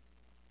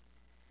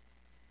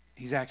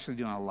 He's actually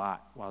doing a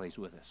lot while he's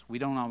with us. We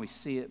don't always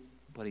see it,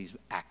 but he's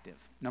active.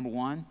 Number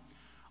one,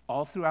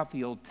 all throughout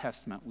the Old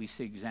Testament, we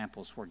see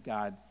examples where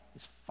God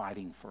is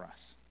fighting for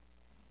us.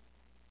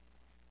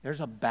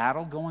 There's a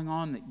battle going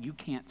on that you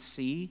can't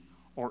see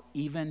or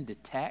even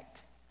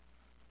detect,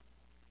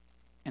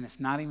 and it's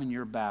not even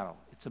your battle.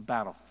 It's a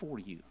battle for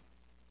you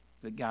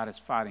that God is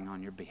fighting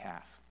on your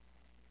behalf.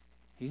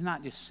 He's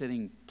not just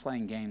sitting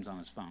playing games on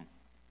his phone.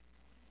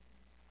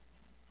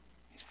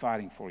 He's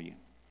fighting for you.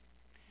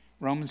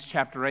 Romans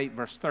chapter 8,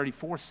 verse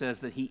 34 says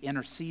that he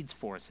intercedes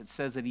for us. It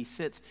says that he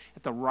sits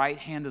at the right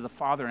hand of the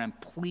Father and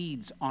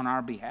pleads on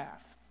our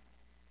behalf.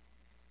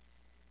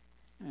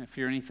 And if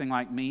you're anything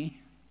like me,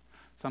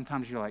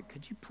 sometimes you're like,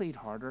 could you plead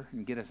harder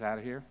and get us out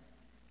of here?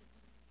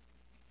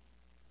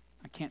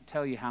 I can't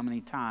tell you how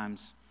many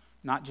times,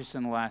 not just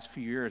in the last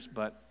few years,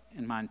 but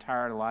in my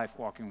entire life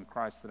walking with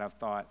Christ, that I've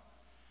thought,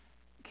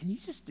 can you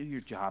just do your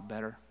job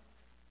better?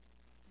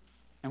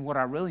 And what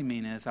I really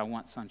mean is I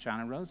want sunshine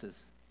and roses.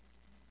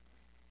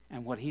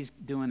 And what he's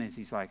doing is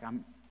he's like,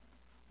 I'm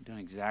doing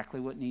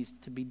exactly what needs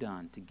to be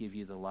done to give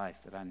you the life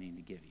that I need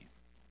to give you.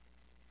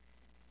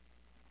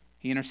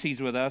 He intercedes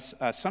with us.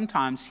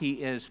 Sometimes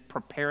he is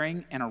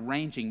preparing and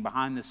arranging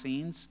behind the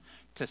scenes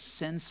to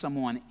send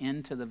someone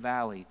into the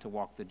valley to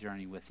walk the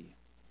journey with you.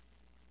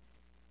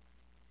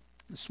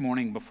 This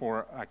morning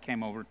before I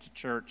came over to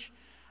church,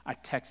 I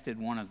texted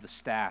one of the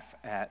staff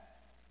at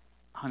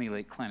Honey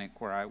Lake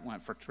Clinic where I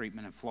went for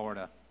treatment in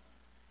Florida.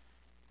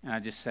 And I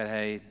just said,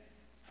 hey,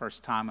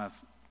 first time I've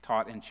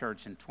taught in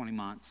church in 20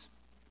 months.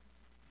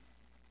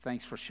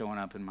 Thanks for showing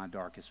up in my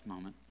darkest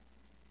moment.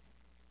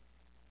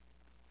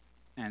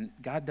 And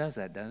God does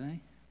that, doesn't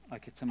he?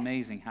 Like, it's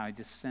amazing how he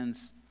just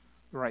sends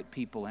the right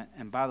people.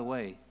 And by the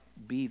way,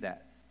 be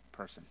that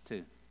person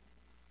too.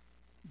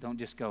 Don't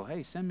just go,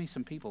 hey, send me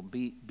some people.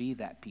 Be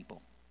that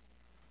people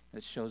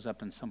that shows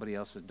up in somebody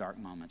else's dark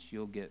moments.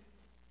 You'll get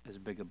as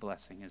big a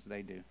blessing as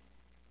they do.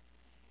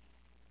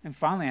 And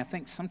finally, I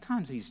think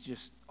sometimes he's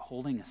just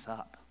holding us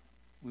up.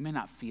 We may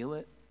not feel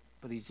it,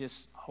 but he's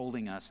just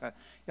holding us.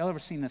 Y'all ever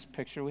seen this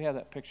picture? We have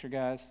that picture,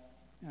 guys.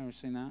 You ever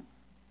seen that?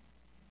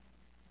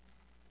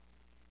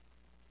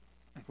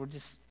 Like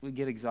we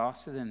get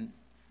exhausted, and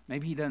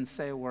Maybe he doesn't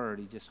say a word,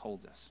 he just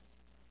holds us,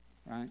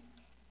 right?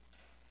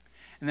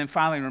 And then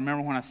finally,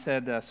 remember when I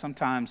said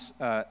sometimes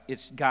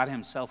it's God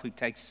himself who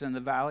takes us in the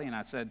valley, and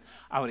I said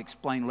I would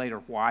explain later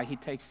why he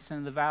takes us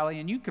into the valley,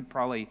 and you could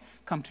probably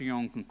come to your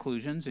own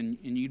conclusions, and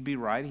you'd be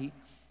right.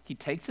 He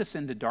takes us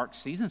into dark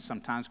seasons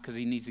sometimes because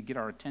he needs to get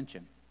our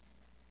attention.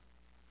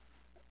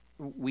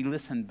 We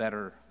listen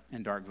better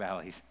in dark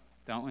valleys,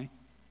 don't we?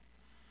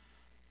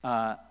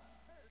 But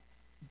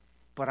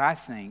I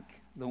think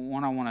the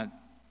one I want to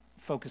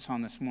focus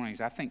on this morning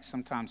is I think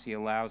sometimes he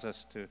allows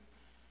us to,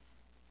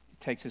 he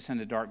takes us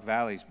into dark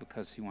valleys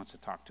because he wants to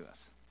talk to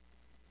us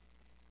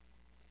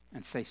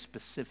and say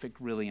specific,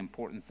 really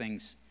important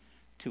things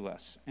to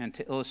us. And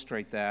to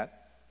illustrate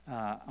that,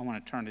 I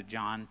want to turn to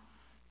John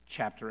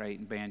chapter 8.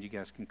 And band, you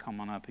guys can come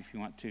on up if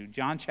you want to.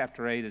 John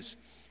chapter 8 is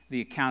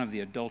the account of the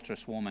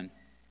adulterous woman.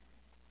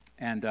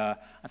 And I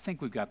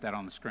think we've got that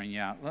on the screen.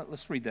 Yeah,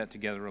 let's read that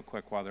together real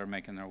quick while they're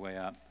making their way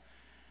up.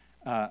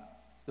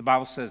 The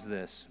Bible says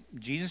this: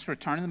 Jesus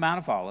returned to the Mount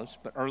of Olives,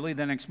 but early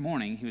the next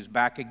morning he was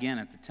back again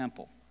at the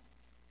temple.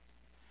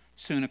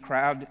 Soon a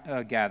crowd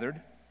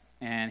gathered,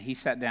 and he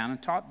sat down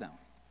and taught them.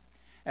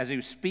 As he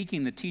was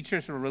speaking, the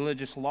teachers of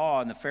religious law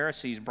and the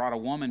Pharisees brought a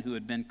woman who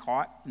had been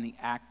caught in the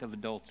act of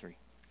adultery.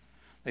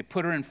 They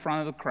put her in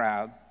front of the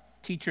crowd.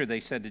 "Teacher," they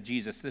said to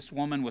Jesus, "this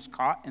woman was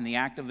caught in the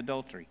act of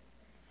adultery.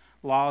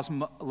 Law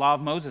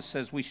of Moses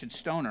says we should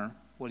stone her.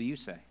 What do you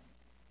say?"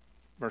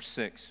 Verse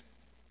 6.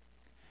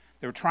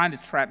 They were trying to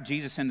trap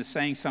Jesus into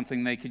saying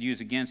something they could use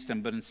against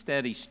him, but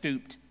instead he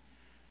stooped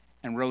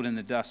and wrote in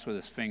the dust with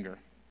his finger.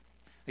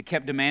 They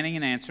kept demanding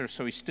an answer,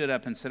 so he stood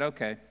up and said,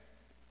 "Okay,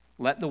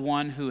 let the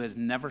one who has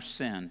never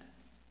sinned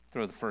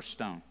throw the first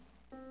stone."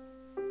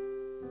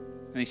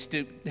 And he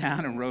stooped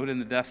down and wrote in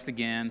the dust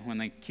again. When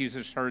the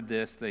accusers heard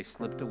this, they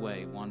slipped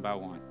away one by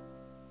one,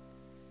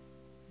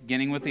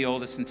 beginning with the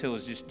oldest until it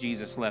was just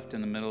Jesus left in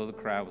the middle of the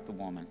crowd with the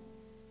woman.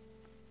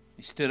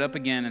 He stood up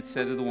again and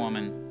said to the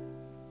woman,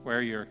 "Where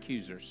are your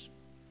accusers?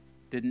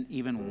 Didn't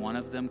even one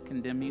of them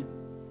condemn you?"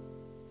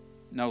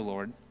 "No,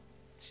 Lord,"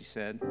 she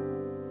said.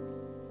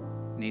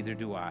 "Neither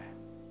do I.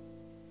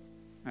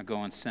 Now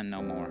go and sin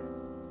no more."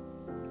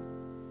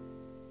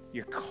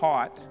 You're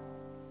caught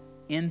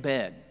in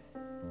bed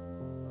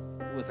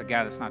with a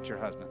guy that's not your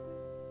husband.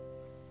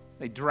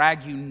 They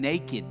drag you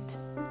naked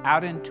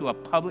out into a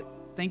public,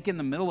 think in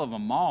the middle of a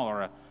mall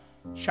or a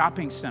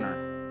shopping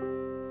center.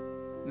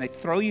 And they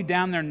throw you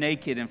down there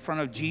naked in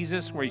front of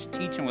Jesus where he's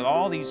teaching with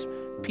all these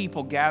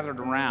people gathered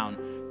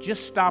around.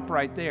 Just stop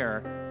right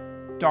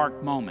there.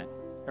 Dark moment.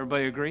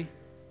 Everybody agree?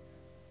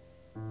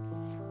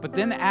 But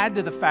then add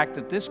to the fact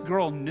that this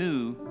girl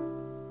knew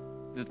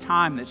the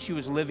time that she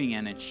was living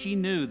in, and she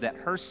knew that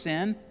her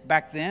sin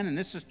back then, and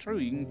this is true,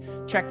 you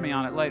can check me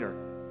on it later,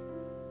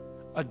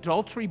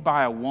 adultery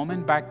by a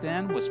woman back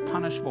then was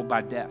punishable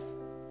by death,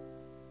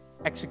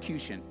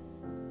 execution.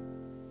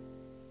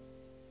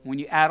 When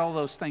you add all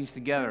those things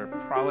together,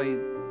 probably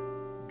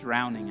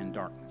drowning in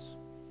darkness.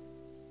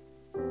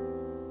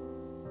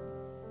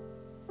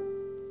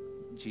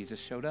 Jesus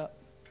showed up,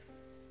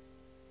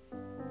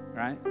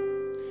 right?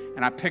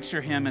 And I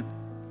picture him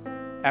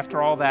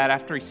after all that,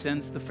 after he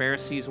sends the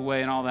Pharisees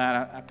away and all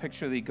that, I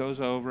picture that he goes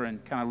over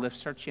and kind of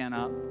lifts her chin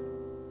up,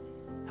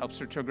 helps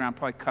her to the ground,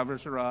 probably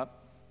covers her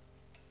up.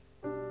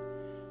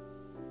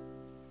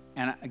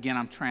 And again,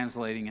 I'm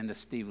translating into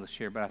Steve-less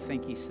here, but I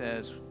think he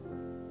says,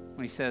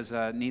 when he says,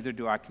 "Neither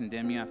do I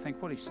condemn you," I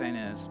think what he's saying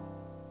is,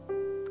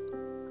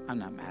 I'm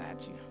not mad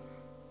at you.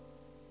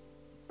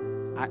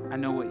 I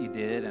know what you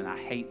did, and I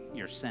hate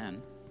your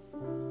sin,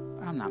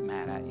 but I'm not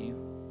mad at you.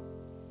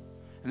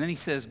 And then he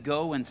says,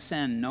 "Go and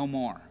sin no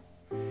more."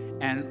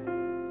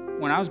 And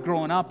when I was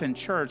growing up in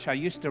church, I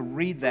used to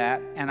read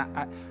that, and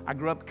I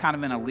grew up kind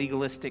of in a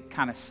legalistic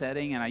kind of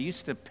setting, and I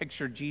used to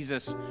picture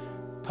Jesus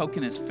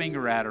poking his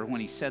finger at her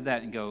when he said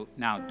that and go,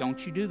 "Now,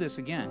 don't you do this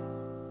again.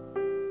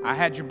 I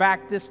had your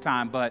back this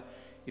time, but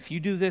if you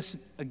do this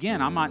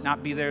again, I might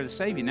not be there to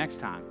save you next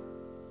time."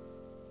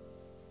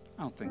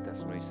 I don't think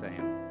that's what he's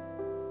saying.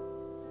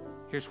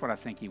 Here's what I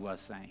think he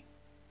was saying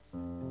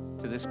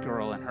to this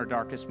girl in her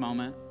darkest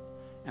moment,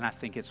 and I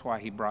think it's why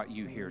he brought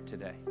you here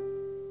today.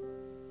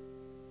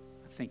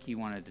 I think he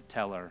wanted to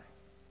tell her,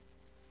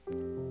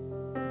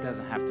 it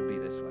doesn't have to be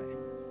this way.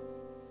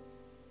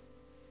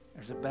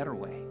 There's a better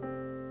way.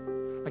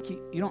 Like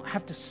you don't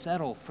have to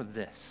settle for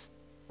this.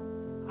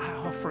 I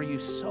offer you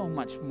so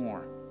much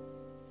more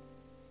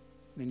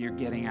than you're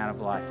getting out of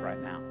life right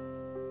now.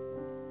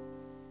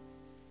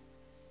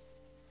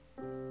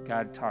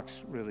 God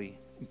talks really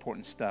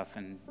important stuff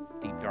in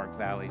deep, dark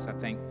valleys. I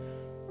think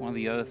one of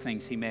the other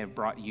things he may have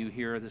brought you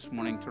here this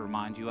morning to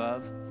remind you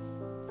of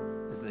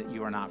is that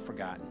you are not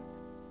forgotten.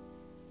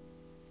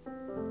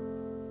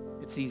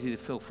 It's easy to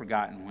feel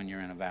forgotten when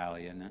you're in a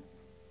valley, isn't it?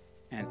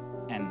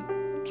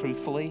 And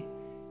truthfully,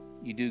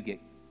 you do get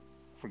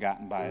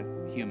forgotten by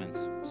humans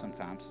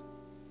sometimes.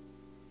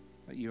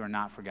 But you are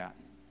not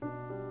forgotten.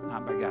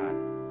 Not by God.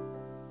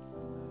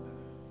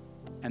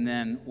 And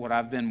then what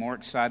I've been more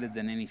excited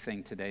than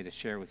anything today to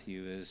share with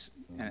you is,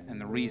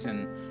 and the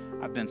reason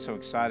I've been so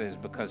excited is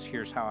because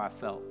here's how I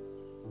felt.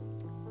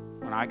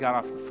 When I got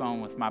off the phone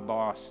with my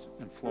boss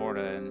in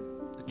Florida and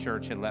the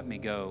church had let me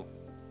go,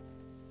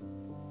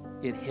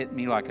 it hit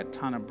me like a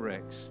ton of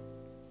bricks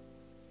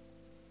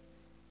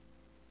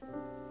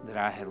that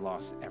I had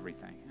lost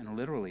everything. And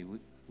literally,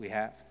 we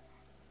have.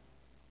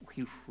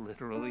 We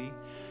literally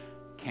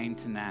came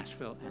to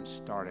Nashville and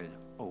started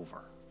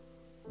over.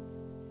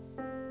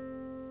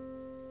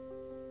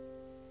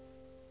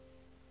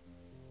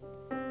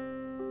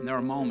 And there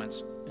were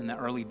moments in the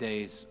early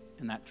days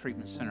in that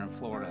treatment center in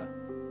Florida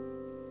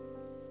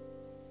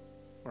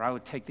where I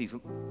would take these,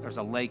 there's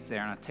a lake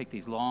there, and I'd take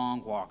these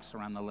long walks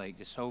around the lake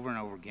just over and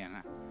over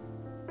again.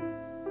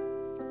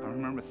 I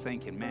remember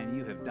thinking, man,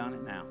 you have done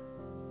it now.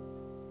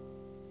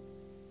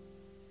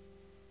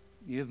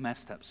 You have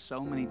messed up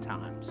so many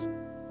times.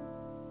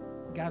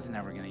 God's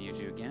never going to use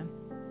you again.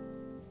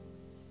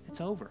 It's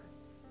over.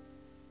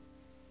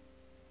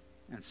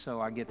 And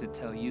so I get to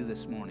tell you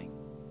this morning,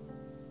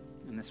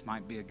 and this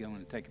might be a good one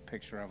to take a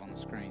picture of on the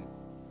screen,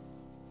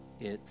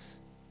 it's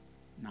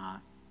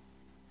not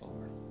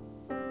over.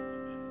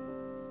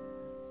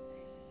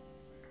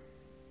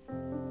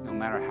 No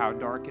matter how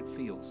dark it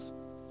feels,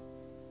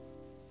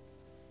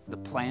 the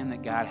plan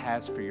that God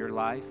has for your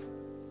life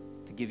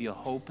to give you a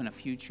hope and a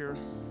future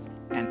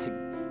and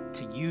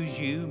to use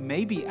you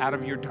maybe out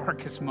of your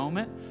darkest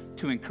moment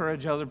to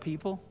encourage other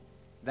people,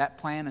 that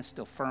plan is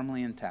still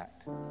firmly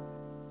intact.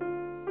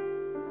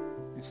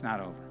 It's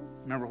not over.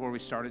 Remember where we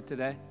started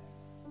today?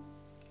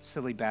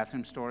 Silly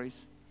bathroom stories.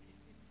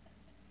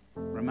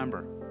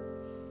 Remember,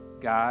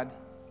 God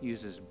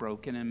uses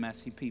broken and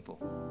messy people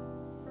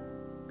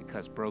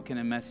because broken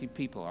and messy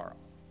people are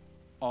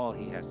all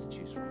he has to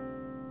choose from.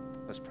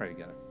 Let's pray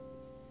together.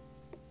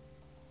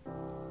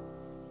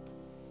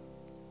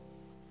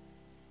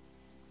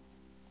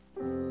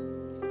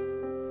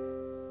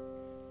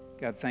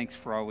 God, thanks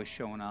for always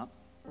showing up.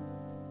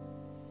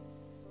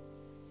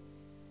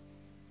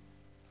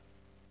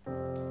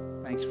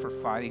 Thanks for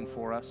fighting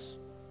for us,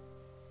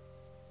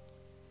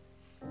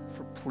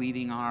 for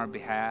pleading on our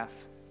behalf.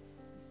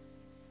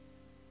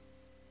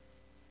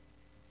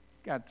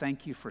 God,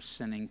 thank you for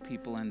sending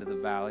people into the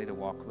valley to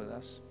walk with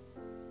us.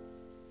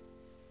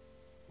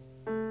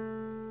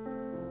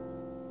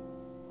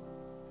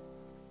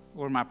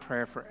 Lord, my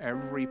prayer for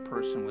every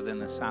person within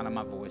the sound of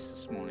my voice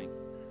this morning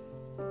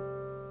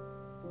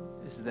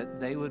is that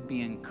they would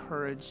be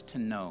encouraged to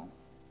know,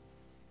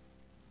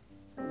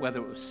 whether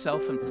it was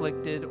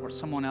self-inflicted or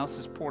someone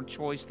else's poor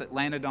choice that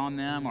landed on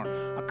them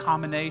or a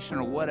combination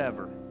or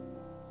whatever,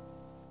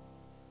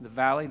 the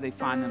valley they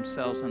find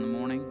themselves in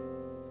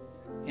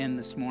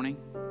this morning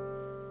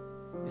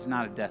is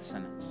not a death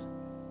sentence.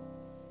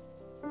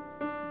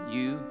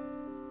 You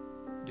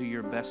do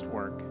your best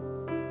work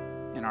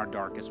in our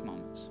darkest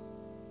moments.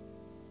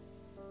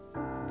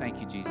 Thank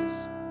you, Jesus.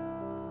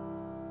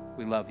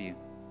 We love you.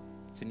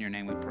 It's in your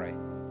name we pray.